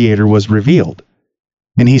Gladiator was revealed.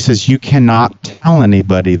 And he says, you cannot tell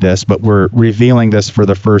anybody this, but we're revealing this for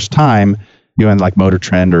the first time, in like Motor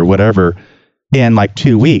Trend or whatever, in like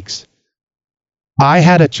 2 weeks. I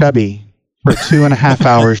had a chubby for 2.5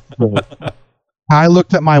 hours. I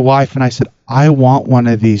looked at my wife and I said, I want one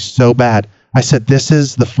of these so bad. I said, this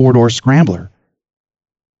is the 4-door Scrambler.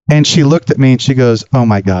 And she looked at me and she goes, oh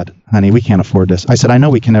my God, honey, we can't afford this. I said, I know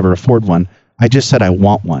we can never afford one. I just said I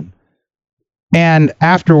want one. And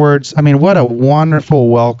afterwards, what a wonderful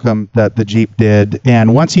welcome that the Jeep did.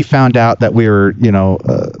 And once he found out that we were,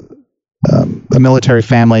 a military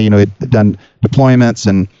family, had done deployments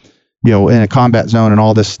and, in a combat zone and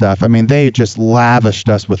all this stuff. They just lavished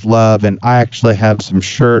us with love. And I actually have some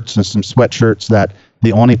shirts and some sweatshirts that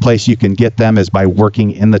the only place you can get them is by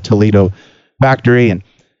working in the Toledo factory. And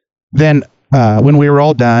then when we were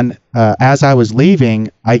all done, as I was leaving,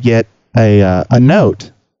 I get a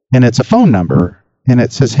note, and it's a phone number, and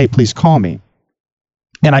it says, hey, please call me.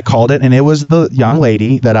 And I called it, and it was the young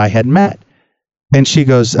lady that I had met. And she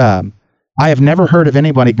goes, I have never heard of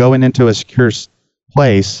anybody going into a secure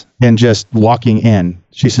place and just walking in.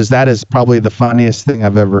 She says, that is probably the funniest thing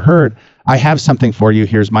I've ever heard. I have something for you.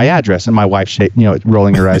 Here's my address. And my wife,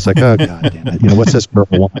 rolling her eyes like, oh, God damn it. What's this girl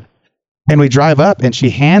want? And we drive up, and she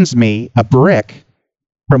hands me a brick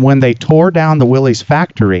from when they tore down the Willys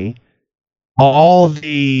factory. All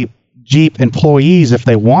the Jeep employees, if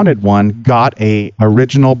they wanted one, got a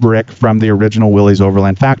original brick from the original Willys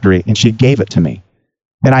Overland factory, and she gave it to me.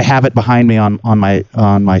 And I have it behind me on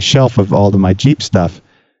my shelf of all of my Jeep stuff.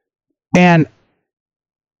 And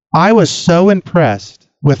I was so impressed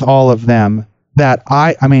with all of them that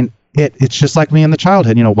it's just like me in the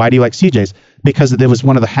childhood. Why do you like CJ's? Because it was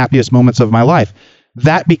one of the happiest moments of my life.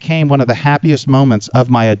 That became one of the happiest moments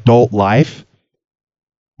of my adult life.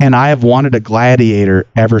 And I have wanted a Gladiator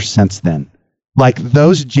ever since then. Like,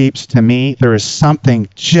 those Jeeps, to me, there is something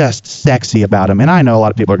just sexy about them. And I know a lot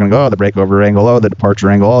of people are going to go, oh, the breakover angle, oh, the departure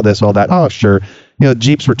angle, all this, all that. Oh, sure.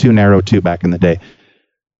 Jeeps were too narrow, too, back in the day.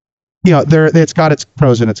 It's got its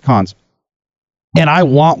pros and its cons. And I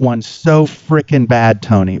want one so freaking bad,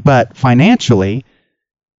 Tony. But financially,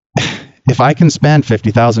 if I can spend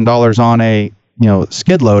 $50,000 on a,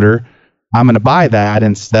 skid loader, I'm going to buy that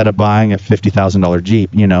instead of buying a $50,000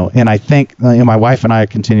 Jeep, And I think my wife and I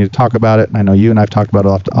continue to talk about it. And I know you and I've talked about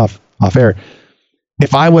it off air.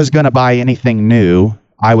 If I was going to buy anything new,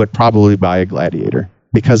 I would probably buy a Gladiator,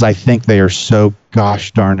 because I think they are so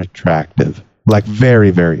gosh darn attractive, like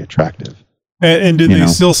very, very attractive. And do they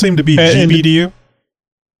still seem to be Jeepy to you?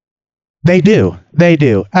 They do. They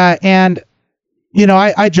do. And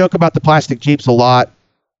I joke about the plastic Jeeps a lot.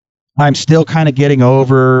 I'm still kind of getting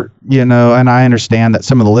over, and I understand that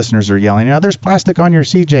some of the listeners are yelling, there's plastic on your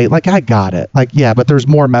CJ. Like, I got it. Like, yeah, but there's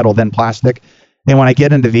more metal than plastic. And when I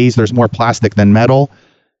get into these, there's more plastic than metal.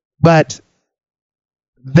 But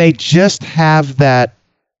they just have that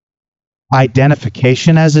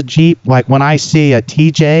identification as a Jeep. Like, when I see a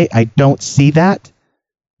TJ, I don't see that.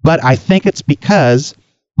 But I think it's because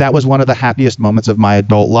that was one of the happiest moments of my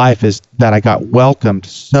adult life, is that I got welcomed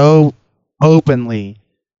so openly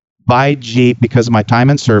by Jeep because of my time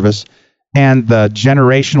in service and the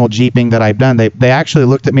generational Jeeping that I've done. They actually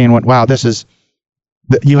looked at me and went, wow,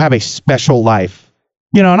 you have a special life.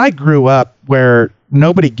 And I grew up where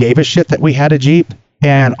nobody gave a shit that we had a Jeep,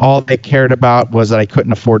 and all they cared about was that I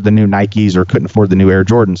couldn't afford the new Nikes or couldn't afford the new Air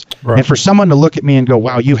Jordans. Right. And for someone to look at me and go,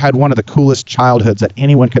 wow, you had one of the coolest childhoods that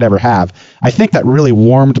anyone could ever have, I think that really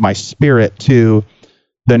warmed my spirit to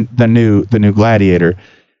the new Gladiator.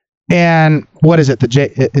 And what is it?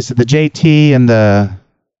 Is it the JT and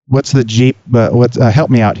what's the Jeep? Help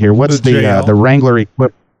me out here. What's the Wrangler?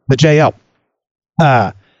 The JL.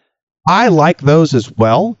 I like those as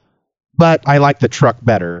well, but I like the truck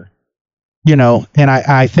better. And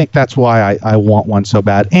I think that's why I want one so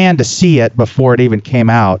bad. And to see it before it even came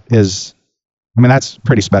out that's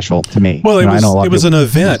pretty special to me. Well, it was an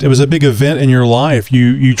event. It was a big event in your life.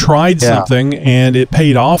 You tried something and it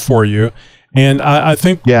paid off for you. And I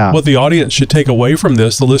think what the audience should take away from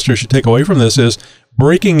this, the listener should take away from this, is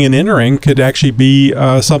breaking and entering could actually be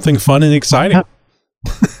something fun and exciting.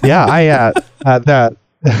 One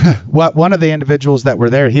of the individuals that were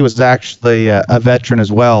there, he was actually a veteran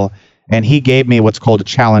as well. And he gave me what's called a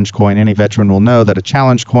challenge coin. Any veteran will know that a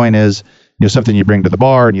challenge coin is something you bring to the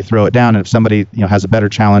bar and you throw it down. And if somebody has a better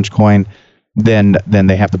challenge coin, then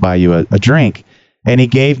they have to buy you a drink. And he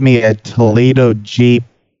gave me a Toledo Jeep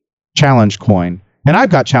challenge coin. And I've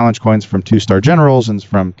got challenge coins from 2-star generals and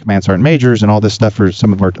from command sergeant majors and all this stuff for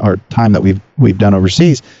some of our time that we've done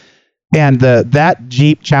overseas. And that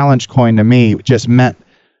Jeep challenge coin to me just meant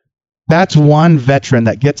that's one veteran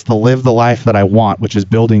that gets to live the life that I want, which is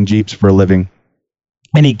building Jeeps for a living.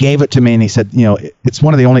 And he gave it to me and he said, it's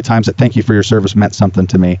one of the only times that thank you for your service meant something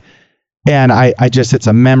to me. And it's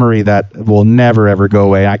a memory that will never, ever go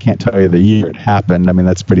away. I can't tell you the year it happened.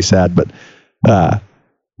 That's pretty sad, but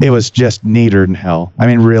it was just neater than hell.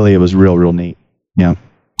 Really, it was real, real neat. Yeah.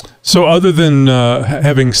 So other than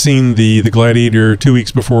having seen the Gladiator 2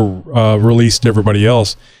 weeks before release to everybody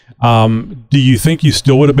else, do you think you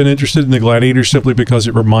still would have been interested in the Gladiator simply because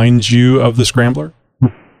it reminds you of the Scrambler?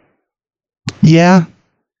 Yeah,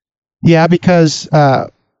 because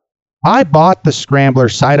I bought the Scrambler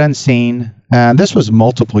sight unseen, and this was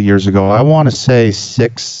multiple years ago. I want to say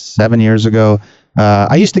 6-7 years ago.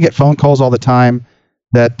 I used to get phone calls all the time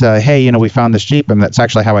that, hey, we found this Jeep, and that's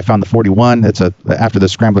actually how I found the 41. It's after the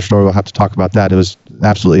Scrambler story, we'll have to talk about that. It was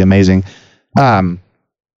absolutely amazing. A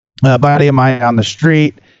buddy of mine on the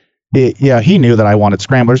street, he knew that I wanted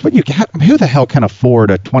Scramblers, but who the hell can afford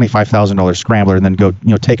a $25,000 Scrambler and then go,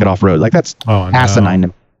 take it off road? Like, that's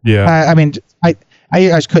asinine. Yeah. I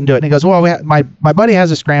just couldn't do it. And he goes, well, my buddy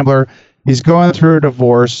has a Scrambler. He's going through a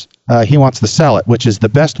divorce. He wants to sell it, which is the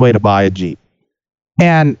best way to buy a Jeep.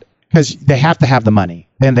 And because they have to have the money,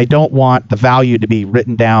 and they don't want the value to be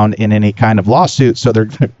written down in any kind of lawsuit, so they're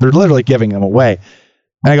literally giving them away.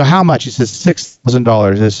 And I go, how much? He says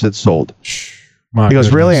 $6,000. It's sold. He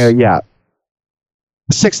goes, really? Yeah.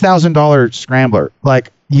 $6,000 Scrambler.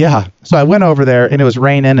 Like, yeah. So I went over there, and it was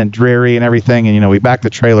raining and dreary and everything, and we backed the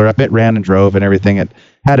trailer up. It ran and drove and everything. It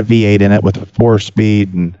had a V8 in it with a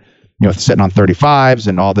 4-speed and sitting on 35s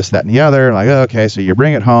and all this, that, and the other. Like, okay, so you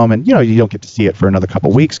bring it home, and you don't get to see it for another couple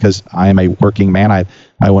of weeks because I am a working man. I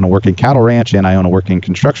own a working cattle ranch, and I own a working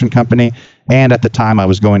construction company. And at the time, I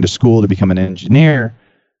was going to school to become an engineer.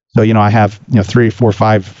 So I have 3, 4,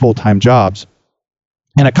 5 full-time jobs.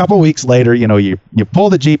 And a couple of weeks later, you pull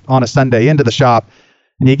the Jeep on a Sunday into the shop,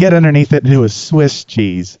 and you get underneath it, and it was Swiss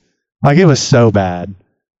cheese. Like, it was so bad.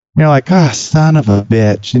 You're like, son of a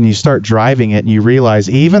bitch. And you start driving it, and you realize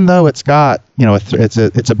even though it's got, it's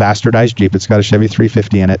a bastardized Jeep, it's got a Chevy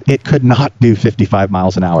 350 in it, it could not do 55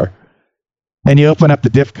 miles an hour. And you open up the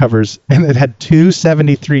diff covers, and it had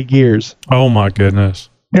 273 gears. Oh, my goodness.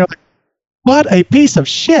 You're like, what a piece of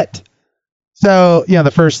shit. So,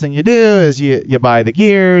 the first thing you do is you buy the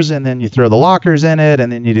gears, and then you throw the lockers in it,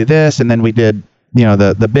 and then you do this, and then we did,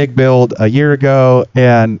 the big build a year ago,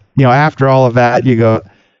 and, after all of that, you go,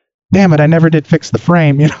 damn it, I never did fix the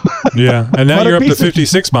frame, Yeah, and now you're up to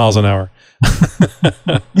 56 miles an hour.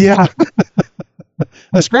 Yeah.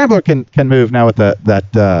 The Scrambler can move now with that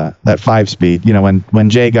 5-speed. When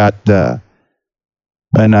Jay got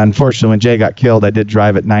And unfortunately, when Jay got killed, I did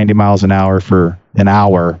drive at 90 miles an hour for an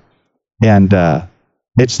hour, and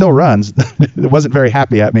it still runs. It wasn't very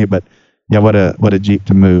happy at me, but yeah, what a Jeep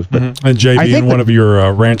to move. But and Jay being one of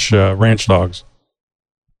your ranch dogs.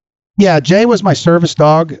 Yeah, Jay was my service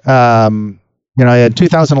dog. In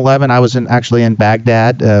 2011, I was actually in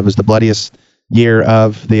Baghdad. It was the bloodiest year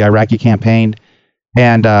of the Iraqi campaign,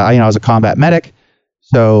 and I was a combat medic.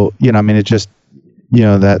 So it just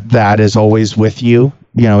that is always with you.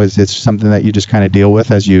 It's something that you just kind of deal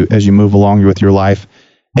with as you move along with your life.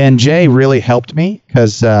 And Jay really helped me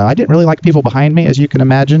because I didn't really like people behind me, as you can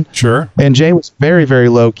imagine. Sure. And Jay was very, very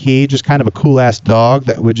low key, just kind of a cool ass dog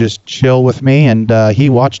that would just chill with me. And he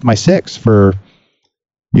watched my six for,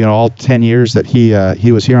 all 10 years that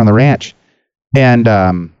he was here on the ranch. And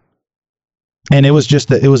it was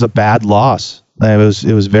it was a bad loss.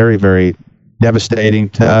 It was very, very devastating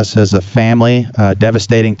to us as a family,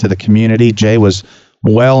 devastating to the community. Jay was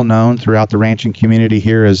well known throughout the ranching community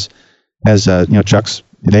here as Chuck's.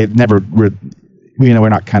 They never were, we're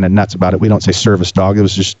not kind of nuts about it. We don't say service dog. It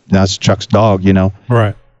was just, that's Chuck's dog,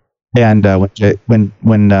 Right. And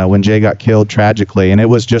when Jay got killed tragically, and it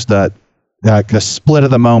was just a split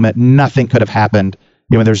of the moment, nothing could have happened.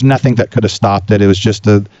 There's nothing that could have stopped it. It was just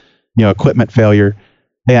a, equipment failure,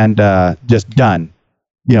 and just done.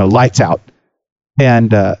 Lights out.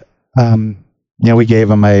 And we gave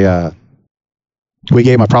him a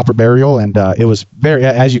proper burial, and it was very,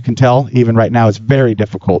 as you can tell, even right now, it's very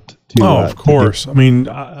difficult to. Oh, of course. I mean,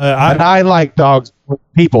 I like dogs with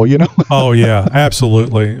people, Oh yeah,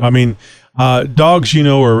 absolutely. I mean, dogs,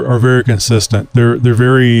 are very consistent. They're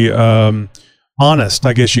very honest,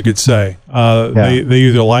 I guess you could say. They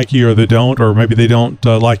either like you or they don't, or maybe they don't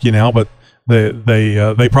like you now, but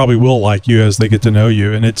they probably will like you as they get to know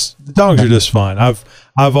you. And the dogs are just fun.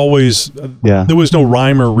 I've always there was no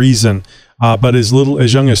rhyme or reason. But as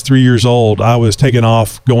young as 3 years old, I was taken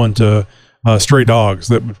off going to stray dogs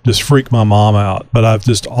that would just freak my mom out. But I've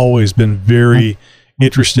just always been very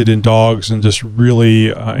interested in dogs and just really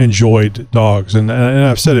enjoyed dogs. And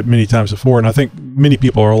I've said it many times before, and I think many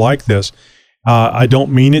people are like this. I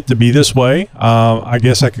don't mean it to be this way. I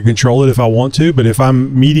guess I could control it if I want to. But if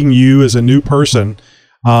I'm meeting you as a new person,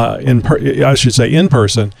 in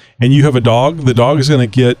person, and you have a dog, the dog is going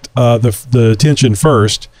to get the attention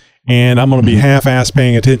first. And I'm going to be half-ass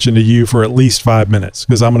paying attention to you for at least 5 minutes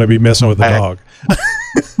because I'm going to be messing with the dog.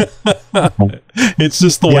 It's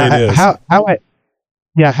just the way it is.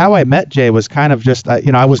 How I met Jay was kind of just,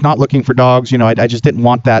 I was not looking for dogs. I just didn't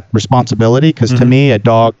want that responsibility because to me, a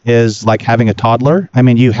dog is like having a toddler. I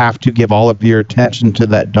mean, you have to give all of your attention to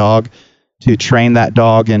that dog, to train that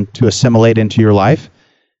dog and to assimilate into your life.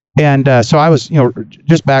 And so I was,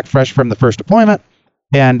 just back fresh from the first deployment.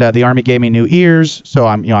 And the Army gave me new ears, so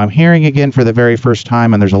I'm hearing again for the very first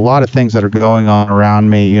time, and there's a lot of things that are going on around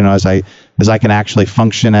me, as I can actually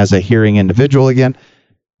function as a hearing individual again.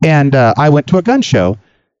 And I went to a gun show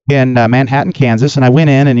in Manhattan, Kansas, and I went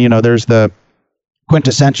in, and there's the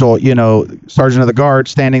quintessential, sergeant of the guard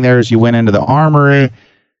standing there as you went into the armory,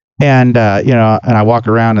 and and I walk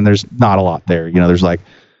around, and there's not a lot there. There's like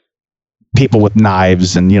people with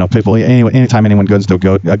knives and, people, anytime anyone goes to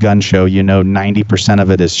a gun show, 90% of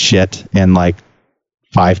it is shit and like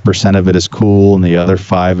 5% of it is cool. And the other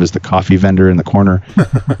 5 is the coffee vendor in the corner.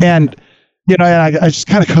 And, and I just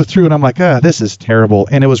kind of go through and I'm like, this is terrible.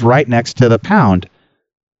 And it was right next to the Pound.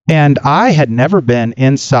 And I had never been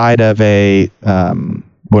inside of a,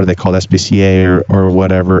 what do they call SPCA or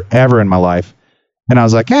whatever, ever in my life. And I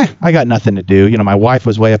was like, I got nothing to do. My wife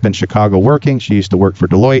was way up in Chicago working. She used to work for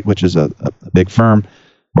Deloitte, which is a big firm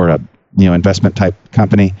or a investment type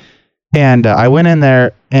company. And I went in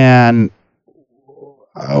there, and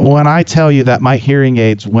when I tell you that my hearing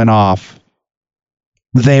aids went off,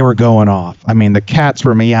 they were going off. I mean, the cats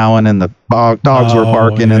were meowing, and the dogs were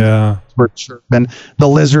barking, and the were chirping. The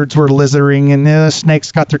lizards were lizarding, and the snakes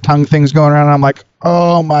got their tongue things going around. And I'm like,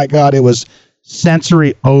 oh my God, it was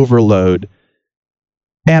sensory overload.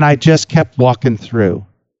 And I just kept walking through.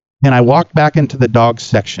 And I walked back into the dog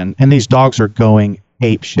section, and these dogs are going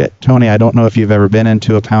ape shit. Tony, I don't know if you've ever been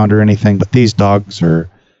into a Pound or anything, but these dogs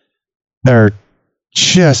they're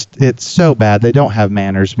just, it's so bad. They don't have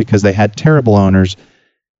manners because they had terrible owners.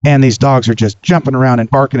 And these dogs are just jumping around and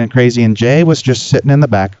barking and crazy. And Jay was just sitting in the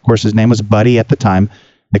back. Of course, his name was Buddy at the time.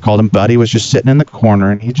 They called him Buddy. Was just sitting in the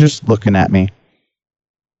corner, and he's just looking at me.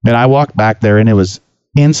 And I walked back there, and it was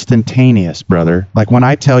instantaneous, brother. Like when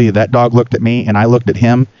I tell you that dog looked at me and I looked at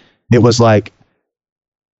him, it was like,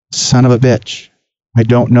 son of a bitch, I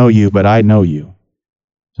don't know you, but I know you.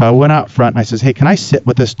 So I went out front and I says, hey, can I sit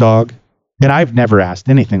with this dog? And I've never asked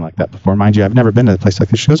anything like that before. Mind you, I've never been to a place like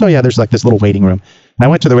this. She goes, oh yeah, there's like this little waiting room. And I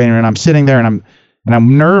went to the waiting room and I'm sitting there and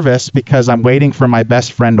I'm nervous because I'm waiting for my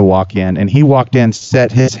best friend to walk in. And he walked in,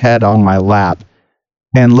 set his head on my lap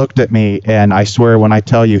and looked at me. And I swear when I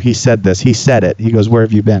tell you, he said this, he said it. He goes, where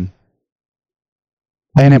have you been?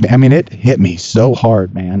 And I mean, it hit me so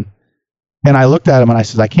hard, man. And I looked at him and I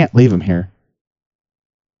said, I can't leave him here.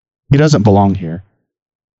 He doesn't belong here.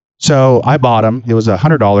 So I bought him. It was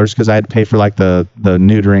 $100 because I had to pay for like the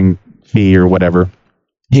neutering fee or whatever.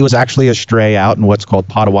 He was actually a stray out in what's called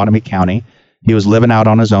Pottawatomie County. He was living out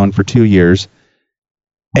on his own for 2 years.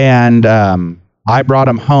 And I brought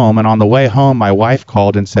him home. And on the way home, my wife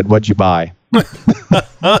called and said, what'd you buy?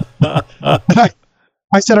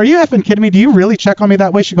 I said, are you effing kidding me? Do you really check on me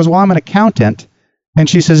that way? She goes, well, I'm an accountant. And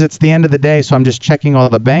she says, it's the end of the day, so I'm just checking all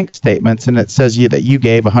the bank statements, and it says that you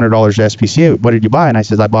gave $100 to SPCA. What did you buy? And I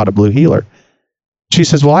said, I bought a blue heeler. She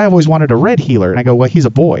says, well, I always wanted a red heeler. And I go, well, he's a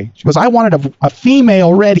boy. She goes, I wanted a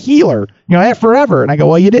female red heeler, forever. And I go,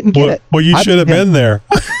 well, you didn't get it. Well, you should have been there.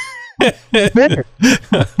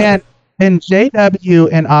 And JW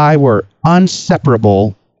and I were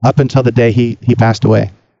inseparable up until the day he passed away.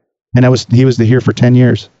 And he was here for 10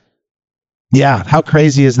 years. Yeah, how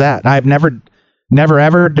crazy is that? I've never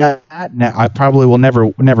ever done that. Now, I probably will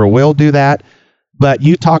never will do that. But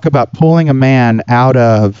you talk about pulling a man out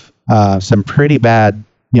of some pretty bad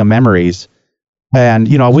memories. And,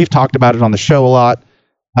 we've talked about it on the show a lot.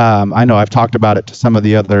 I know I've talked about it to some of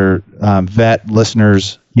the other vet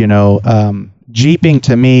listeners. Jeeping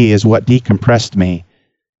to me is what decompressed me.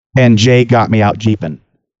 And Jay got me out jeeping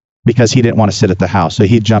because he didn't want to sit at the house. So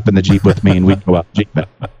he'd jump in the Jeep with me and we'd go out jeeping.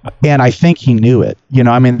 And I think he knew it.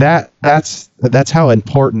 That's how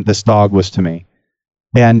important this dog was to me.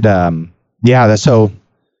 And that's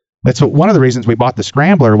one of the reasons we bought the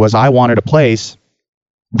Scrambler was I wanted a place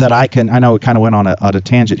that I know it kind of went on a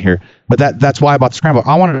tangent here, but that's why I bought the Scrambler.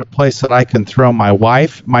 I wanted a place that I can throw my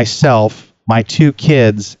wife, myself, my 2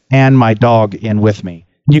 kids, and my dog in with me.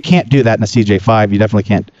 You can't do that in a CJ5. You definitely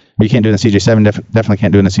can't. You can't do it in a CJ7. Definitely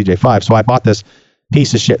can't do it in a CJ5. So I bought this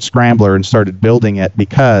piece of shit Scrambler and started building it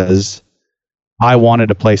because I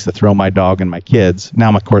wanted a place to throw my dog and my kids.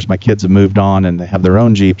 Now, of course, my kids have moved on and they have their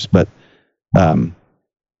own Jeeps, but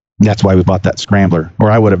that's why we bought that Scrambler.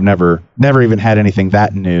 Or I would have never even had anything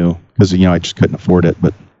that new because I just couldn't afford it.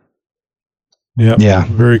 But yeah,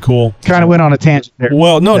 very cool. Kind of went on a tangent there.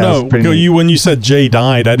 Well, no. When you said Jay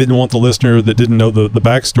died, I didn't want the listener that didn't know the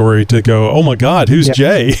backstory to go, "Oh my God, who's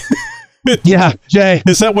Jay?" Yeah, Jay.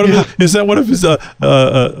 Is that one of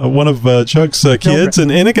his Chuck's kids?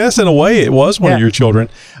 And I guess in a way it was one of your children.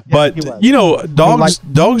 But dogs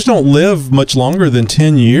don't live much longer than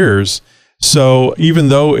 10 years. So even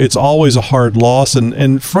though it's always a hard loss,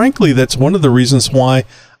 and frankly, that's one of the reasons why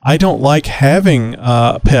I don't like having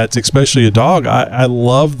pets, especially a dog. I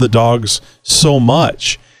love the dogs so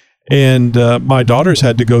much. And my daughters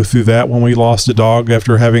had to go through that when we lost a dog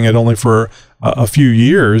after having it only for a few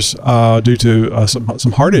years due to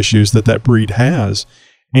some heart issues that breed has.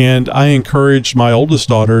 And I encouraged my oldest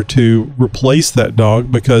daughter to replace that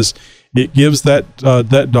dog because it gives that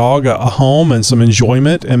dog a home and some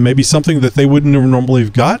enjoyment and maybe something that they wouldn't have normally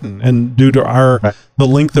have gotten. And due to the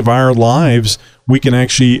length of our lives, we can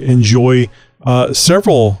actually enjoy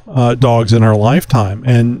several dogs in our lifetime.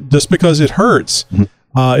 And just because it hurts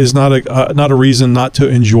is not a reason not to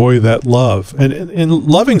enjoy that love. And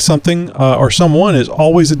loving something or someone is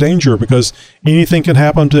always a danger because anything can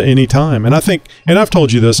happen to any time. And I think, and I've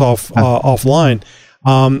told you this offline,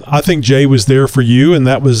 I think Jay was there for you, and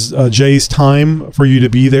that was Jay's time for you to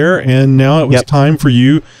be there. And now it was time for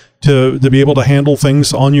you to be able to handle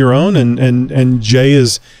things on your own. And Jay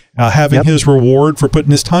is having his reward for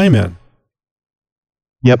putting his time in.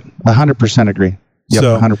 Yep. 100% agree. Yep.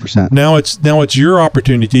 So 100%. Now it's your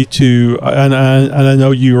opportunity to, and I know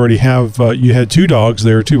you already have, you had 2 dogs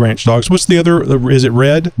there, 2 ranch dogs. What's the other, is it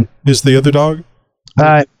Red? Is the other dog?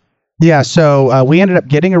 Yeah. So we ended up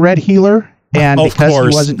getting a red heeler. And because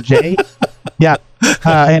he wasn't Jay,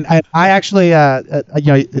 and I actually,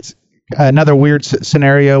 it's another weird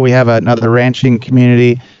scenario. We have another ranching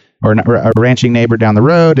community or a ranching neighbor down the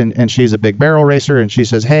road, and she's a big barrel racer, and she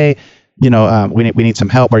says, "Hey, we need some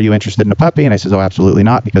help. Are you interested in a puppy?" And I says, "Oh, absolutely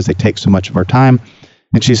not, because they take so much of our time."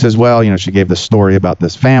 And she says, "Well, she gave this story about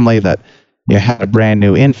this family that had a brand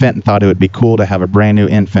new infant and thought it would be cool to have a brand new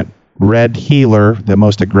infant red heeler, the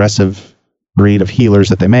most aggressive breed of heelers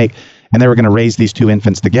that they make." And they were going to raise these 2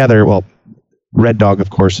 infants together. Well, Red Dog, of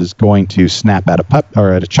course, is going to snap at a pup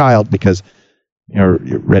or at a child because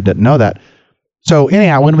Red didn't know that. So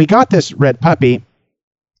anyhow, when we got this red puppy,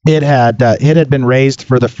 It had been raised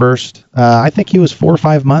for the first, I think he was 4 or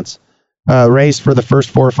 5 months, raised for the first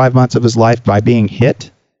 4 or 5 months of his life by being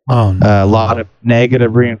hit. Oh, no. A lot of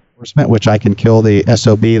negative reinforcement, which I can kill the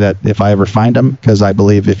SOB that if I ever find him, because I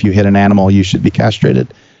believe if you hit an animal, you should be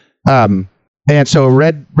castrated. And so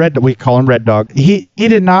we call him Red Dog. He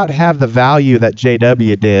did not have the value that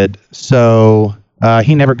JW did, so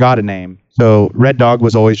he never got a name. So Red Dog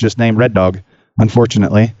was always just named Red Dog,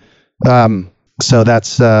 unfortunately. So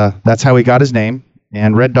that's how he got his name.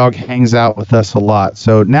 And Red Dog hangs out with us a lot.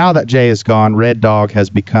 So now that Jay is gone, Red Dog has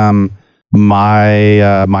become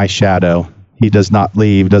my shadow. He does not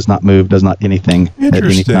leave, does not move, does not anything at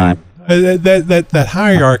any time. That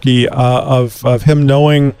hierarchy of him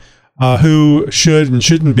knowing who should and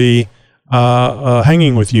shouldn't be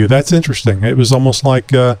hanging with you. That's interesting. It was almost like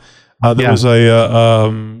there was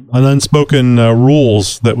an unspoken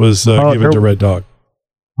rules that was given to Red Dog.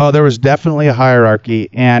 Oh, there was definitely a hierarchy,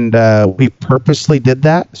 and we purposely did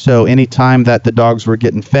that. So anytime that the dogs were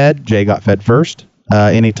getting fed, Jay got fed first.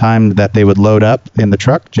 Anytime that they would load up in the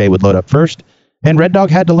truck, Jay would load up first. And Red Dog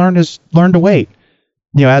had to learn to wait.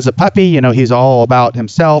 As a puppy, he's all about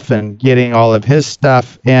himself and getting all of his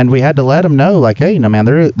stuff. And we had to let him know, like, hey, man,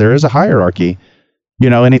 there is a hierarchy.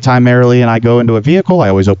 Anytime Marilee and I go into a vehicle, I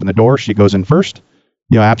always open the door. She goes in first.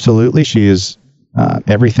 Absolutely. She is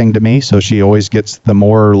everything to me. So she always gets the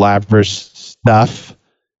more lavish stuff,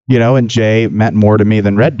 and Jay meant more to me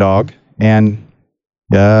than Red Dog. And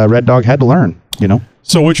Red Dog had to learn,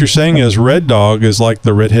 So what you're saying is Red Dog is like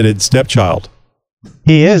the redheaded stepchild.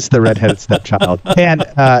 He is the redheaded stepchild,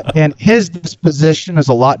 and his disposition is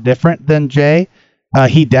a lot different than Jay.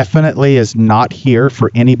 He definitely is not here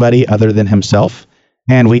for anybody other than himself,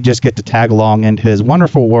 and we just get to tag along into his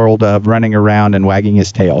wonderful world of running around and wagging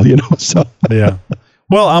his tail. So yeah.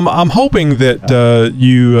 Well, I'm hoping that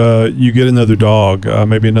you get another dog,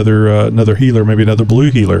 maybe another healer, maybe another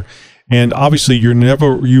blue healer. And obviously, you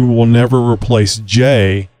will never replace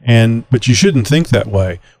Jay, but you shouldn't think that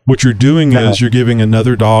way. What you're doing is you're giving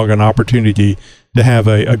another dog an opportunity to have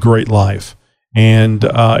a great life, and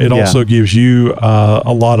it also gives you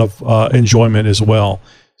a lot of enjoyment as well.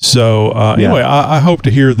 So anyway, I hope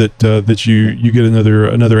to hear that you get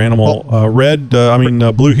another animal,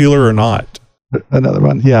 blue healer or not. Another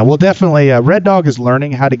one. Yeah, well, definitely. Red Dog is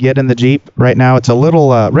learning how to get in the Jeep right now. It's a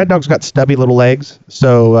little, Red Dog's got stubby little legs.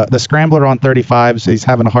 So the Scrambler on 35s, he's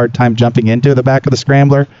having a hard time jumping into the back of the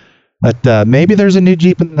Scrambler. But maybe there's a new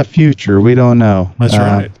Jeep in the future. We don't know. That's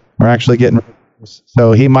right. We're actually getting,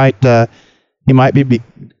 so he might become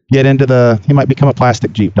a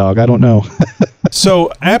plastic Jeep dog. I don't know.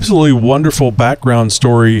 So absolutely wonderful background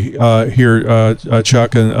story here,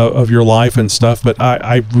 Chuck, and of your life and stuff. But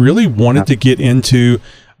I really wanted to get into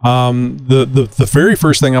the very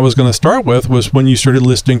first thing I was going to start with was when you started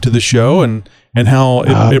listening to the show and how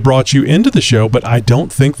it brought you into the show. But I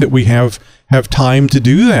don't think that we have time to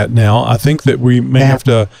do that now. I think that we may have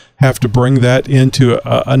to bring that into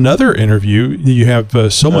another interview. You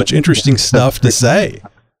have so much interesting stuff to say.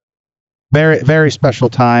 Very, very special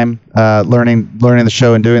time learning the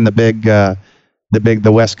show and doing the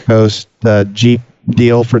West Coast Jeep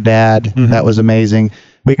deal for Dad. Mm-hmm. That was amazing.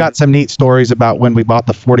 We got some neat stories about when we bought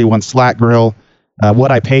the 41 Slack Grill. What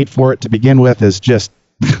I paid for it to begin with is just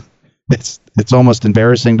it's almost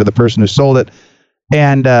embarrassing to the person who sold it.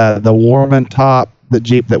 And the Warman top, the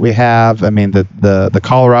Jeep that we have. I mean the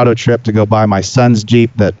Colorado trip to go buy my son's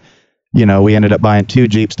Jeep that we ended up buying 2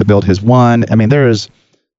 Jeeps to build his one. I mean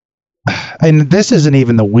and this isn't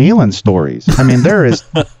even the wheeling stories. I mean, there is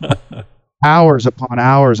hours upon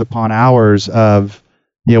hours of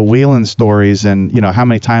wheeling stories, and how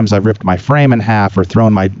many times I've ripped my frame in half or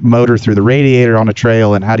thrown my motor through the radiator on a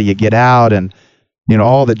trail, and how do you get out, and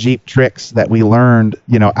all the Jeep tricks that we learned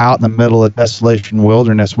out in the middle of desolation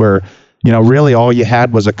wilderness where really all you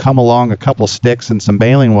had was a couple sticks and some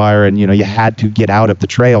baling wire, and you had to get out of the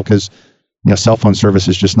trail because cell phone service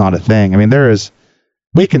is just not a thing. I mean,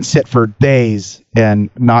 we can sit for days and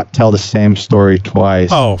not tell the same story twice.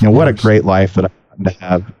 Oh, what a great life that I've gotten to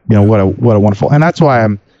have. What a wonderful, and that's why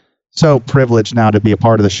I'm so privileged now to be a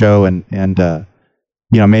part of the show and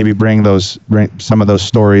maybe bring some of those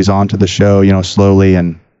stories onto the show, slowly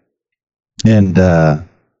and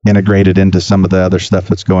integrate it into some of the other stuff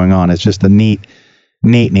that's going on. It's just a neat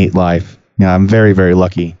life. I'm very, very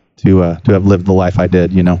lucky to have lived the life I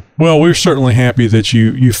did, you know. Well, we're certainly happy that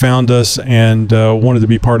you found us and wanted to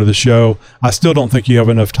be part of the show. I still don't think you have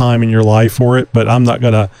enough time in your life for it, but I'm not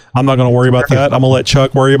gonna worry about that. I'm gonna let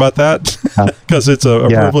Chuck worry about that because it's a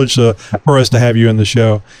privilege for us to have you in the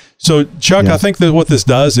show. So, Chuck, I think that what this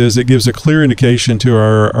does is it gives a clear indication to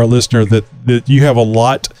our listener that you have a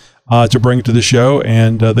lot to bring to the show,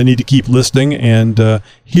 and they need to keep listening and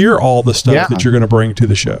hear all the stuff that you're going to bring to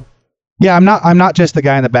the show. Yeah, I'm not just the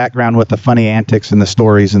guy in the background with the funny antics and the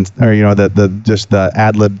stories or you know the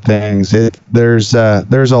ad lib things. There's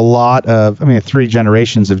a lot of 3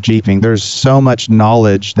 generations of Jeeping. There's so much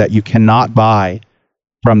knowledge that you cannot buy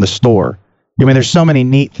from the store. I mean, there's so many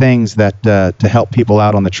neat things that to help people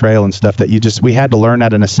out on the trail and stuff that we had to learn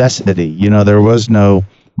out of necessity. You know, there was no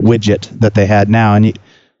widget that they had now, and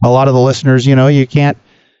a lot of the listeners, you know, you can't.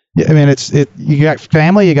 I mean, you got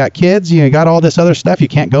family, you got kids, you got all this other stuff. You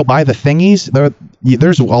can't go buy the thingies.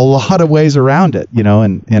 There's a lot of ways around it, you know,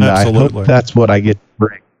 and I hope that's what I get to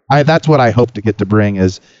bring. That's what I hope to get to bring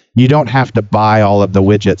is you don't have to buy all of the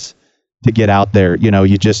widgets to get out there. You know,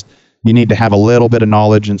 you need to have a little bit of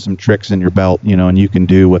knowledge and some tricks in your belt, you know, and you can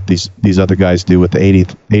do what these other guys do with the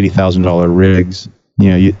 $80,000 rigs.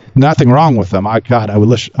 You know, nothing wrong with them. I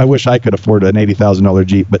wish I could afford an $80,000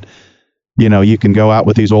 Jeep, but you know, you can go out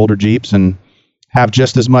with these older Jeeps and have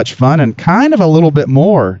just as much fun and kind of a little bit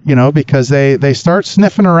more, you know, because they start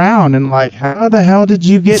sniffing around and like, how the hell did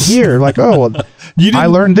you get here? Like, oh, well, I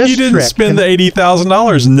learned this trick. You didn't spend the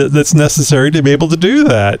 $80,000 that's necessary to be able to do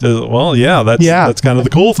that. Well, that's kind of the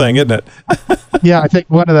cool thing, isn't it? Yeah, I think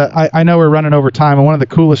I know we're running over time, and one of the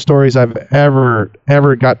coolest stories I've ever be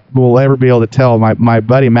able to tell. My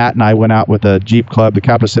buddy Matt and I went out with a Jeep club, the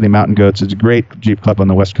Capital City Mountain Goats. It's a great Jeep club on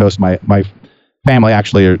the West Coast. My family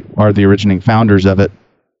actually are the originating founders of it,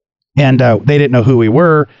 and they didn't know who we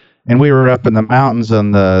were. And we were up in the mountains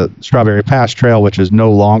on the Strawberry Pass Trail, which is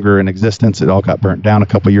no longer in existence. It all got burnt down a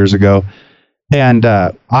couple years ago. And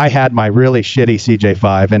I had my really shitty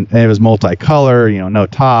CJ5, and it was multicolor, you know, no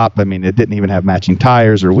top. I mean, it didn't even have matching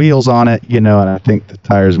tires or wheels on it, you know, and I think the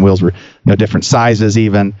tires and wheels were, you know, different sizes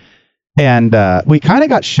even. And we kind of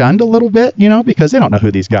got shunned a little bit, you know, because they don't know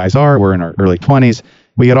who these guys are. We're in our early 20s.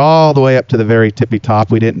 We got all the way up to the very tippy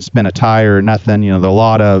top. We didn't spin a tire or nothing. You know, a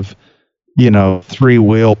lot of, you know,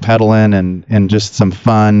 3-wheel pedaling and just some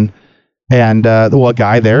fun. And the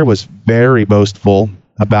guy there was very boastful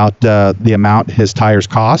about the amount his tires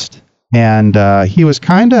cost. And he was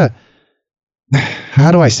kind of,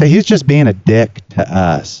 how do I say, he's just being a dick to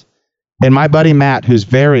us. And my buddy Matt, who's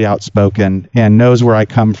very outspoken and knows where I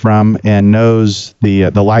come from and knows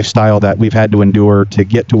the lifestyle that we've had to endure to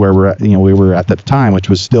get to where we were at the time, which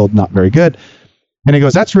was still not very good. And he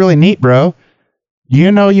goes, "That's really neat, bro.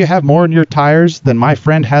 You know, you have more in your tires than my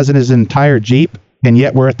friend has in his entire Jeep, and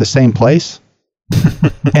yet we're at the same place."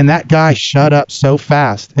 And that guy shut up so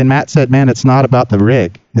fast. And Matt said, "Man, it's not about the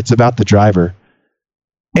rig. It's about the driver."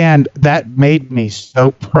 And that made me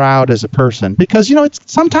so proud as a person because, you know,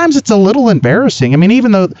 sometimes it's a little embarrassing. I mean,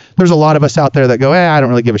 even though there's a lot of us out there that go, I don't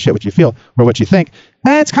really give a shit what you feel or what you think.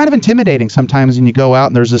 It's kind of intimidating sometimes when you go out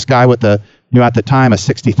and there's this guy with at the time, a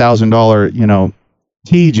 $60,000, you know,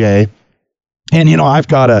 TJ. And, you know, I've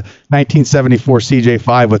got a 1974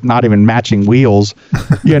 CJ5 with not even matching wheels,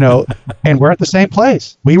 you know, and we're at the same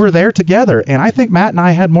place. We were there together. And I think Matt and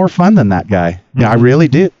I had more fun than that guy. Yeah, I really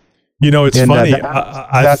did. You know, it's funny.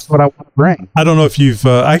 That's what I want to bring. I don't know if you've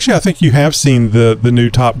actually. I think you have seen the new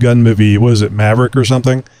Top Gun movie. Was it Maverick or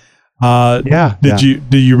something? Yeah.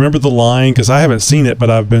 Do you remember the line? Because I haven't seen it, but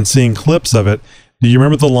I've been seeing clips of it. Do you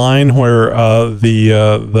remember the line where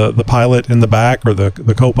the pilot in the back or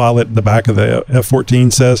the co-pilot in the back of the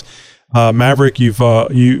F-14 says, "Maverick,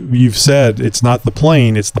 you've said it's not the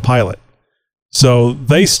plane, it's the pilot." So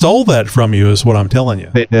they stole that from you, is what I'm telling you.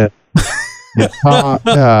 They did.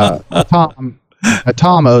 Yeah,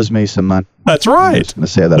 Tom owes me some money. That's right. I'm just going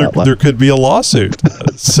to say that out loud. There could be a lawsuit.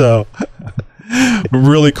 So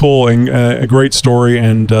really cool and a great story.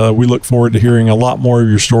 And we look forward to hearing a lot more of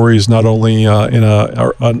your stories, not only in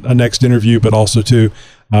a next interview, but also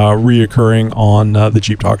reoccurring on the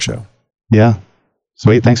Jeep Talk Show. Yeah.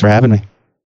 Sweet. Thanks for having me.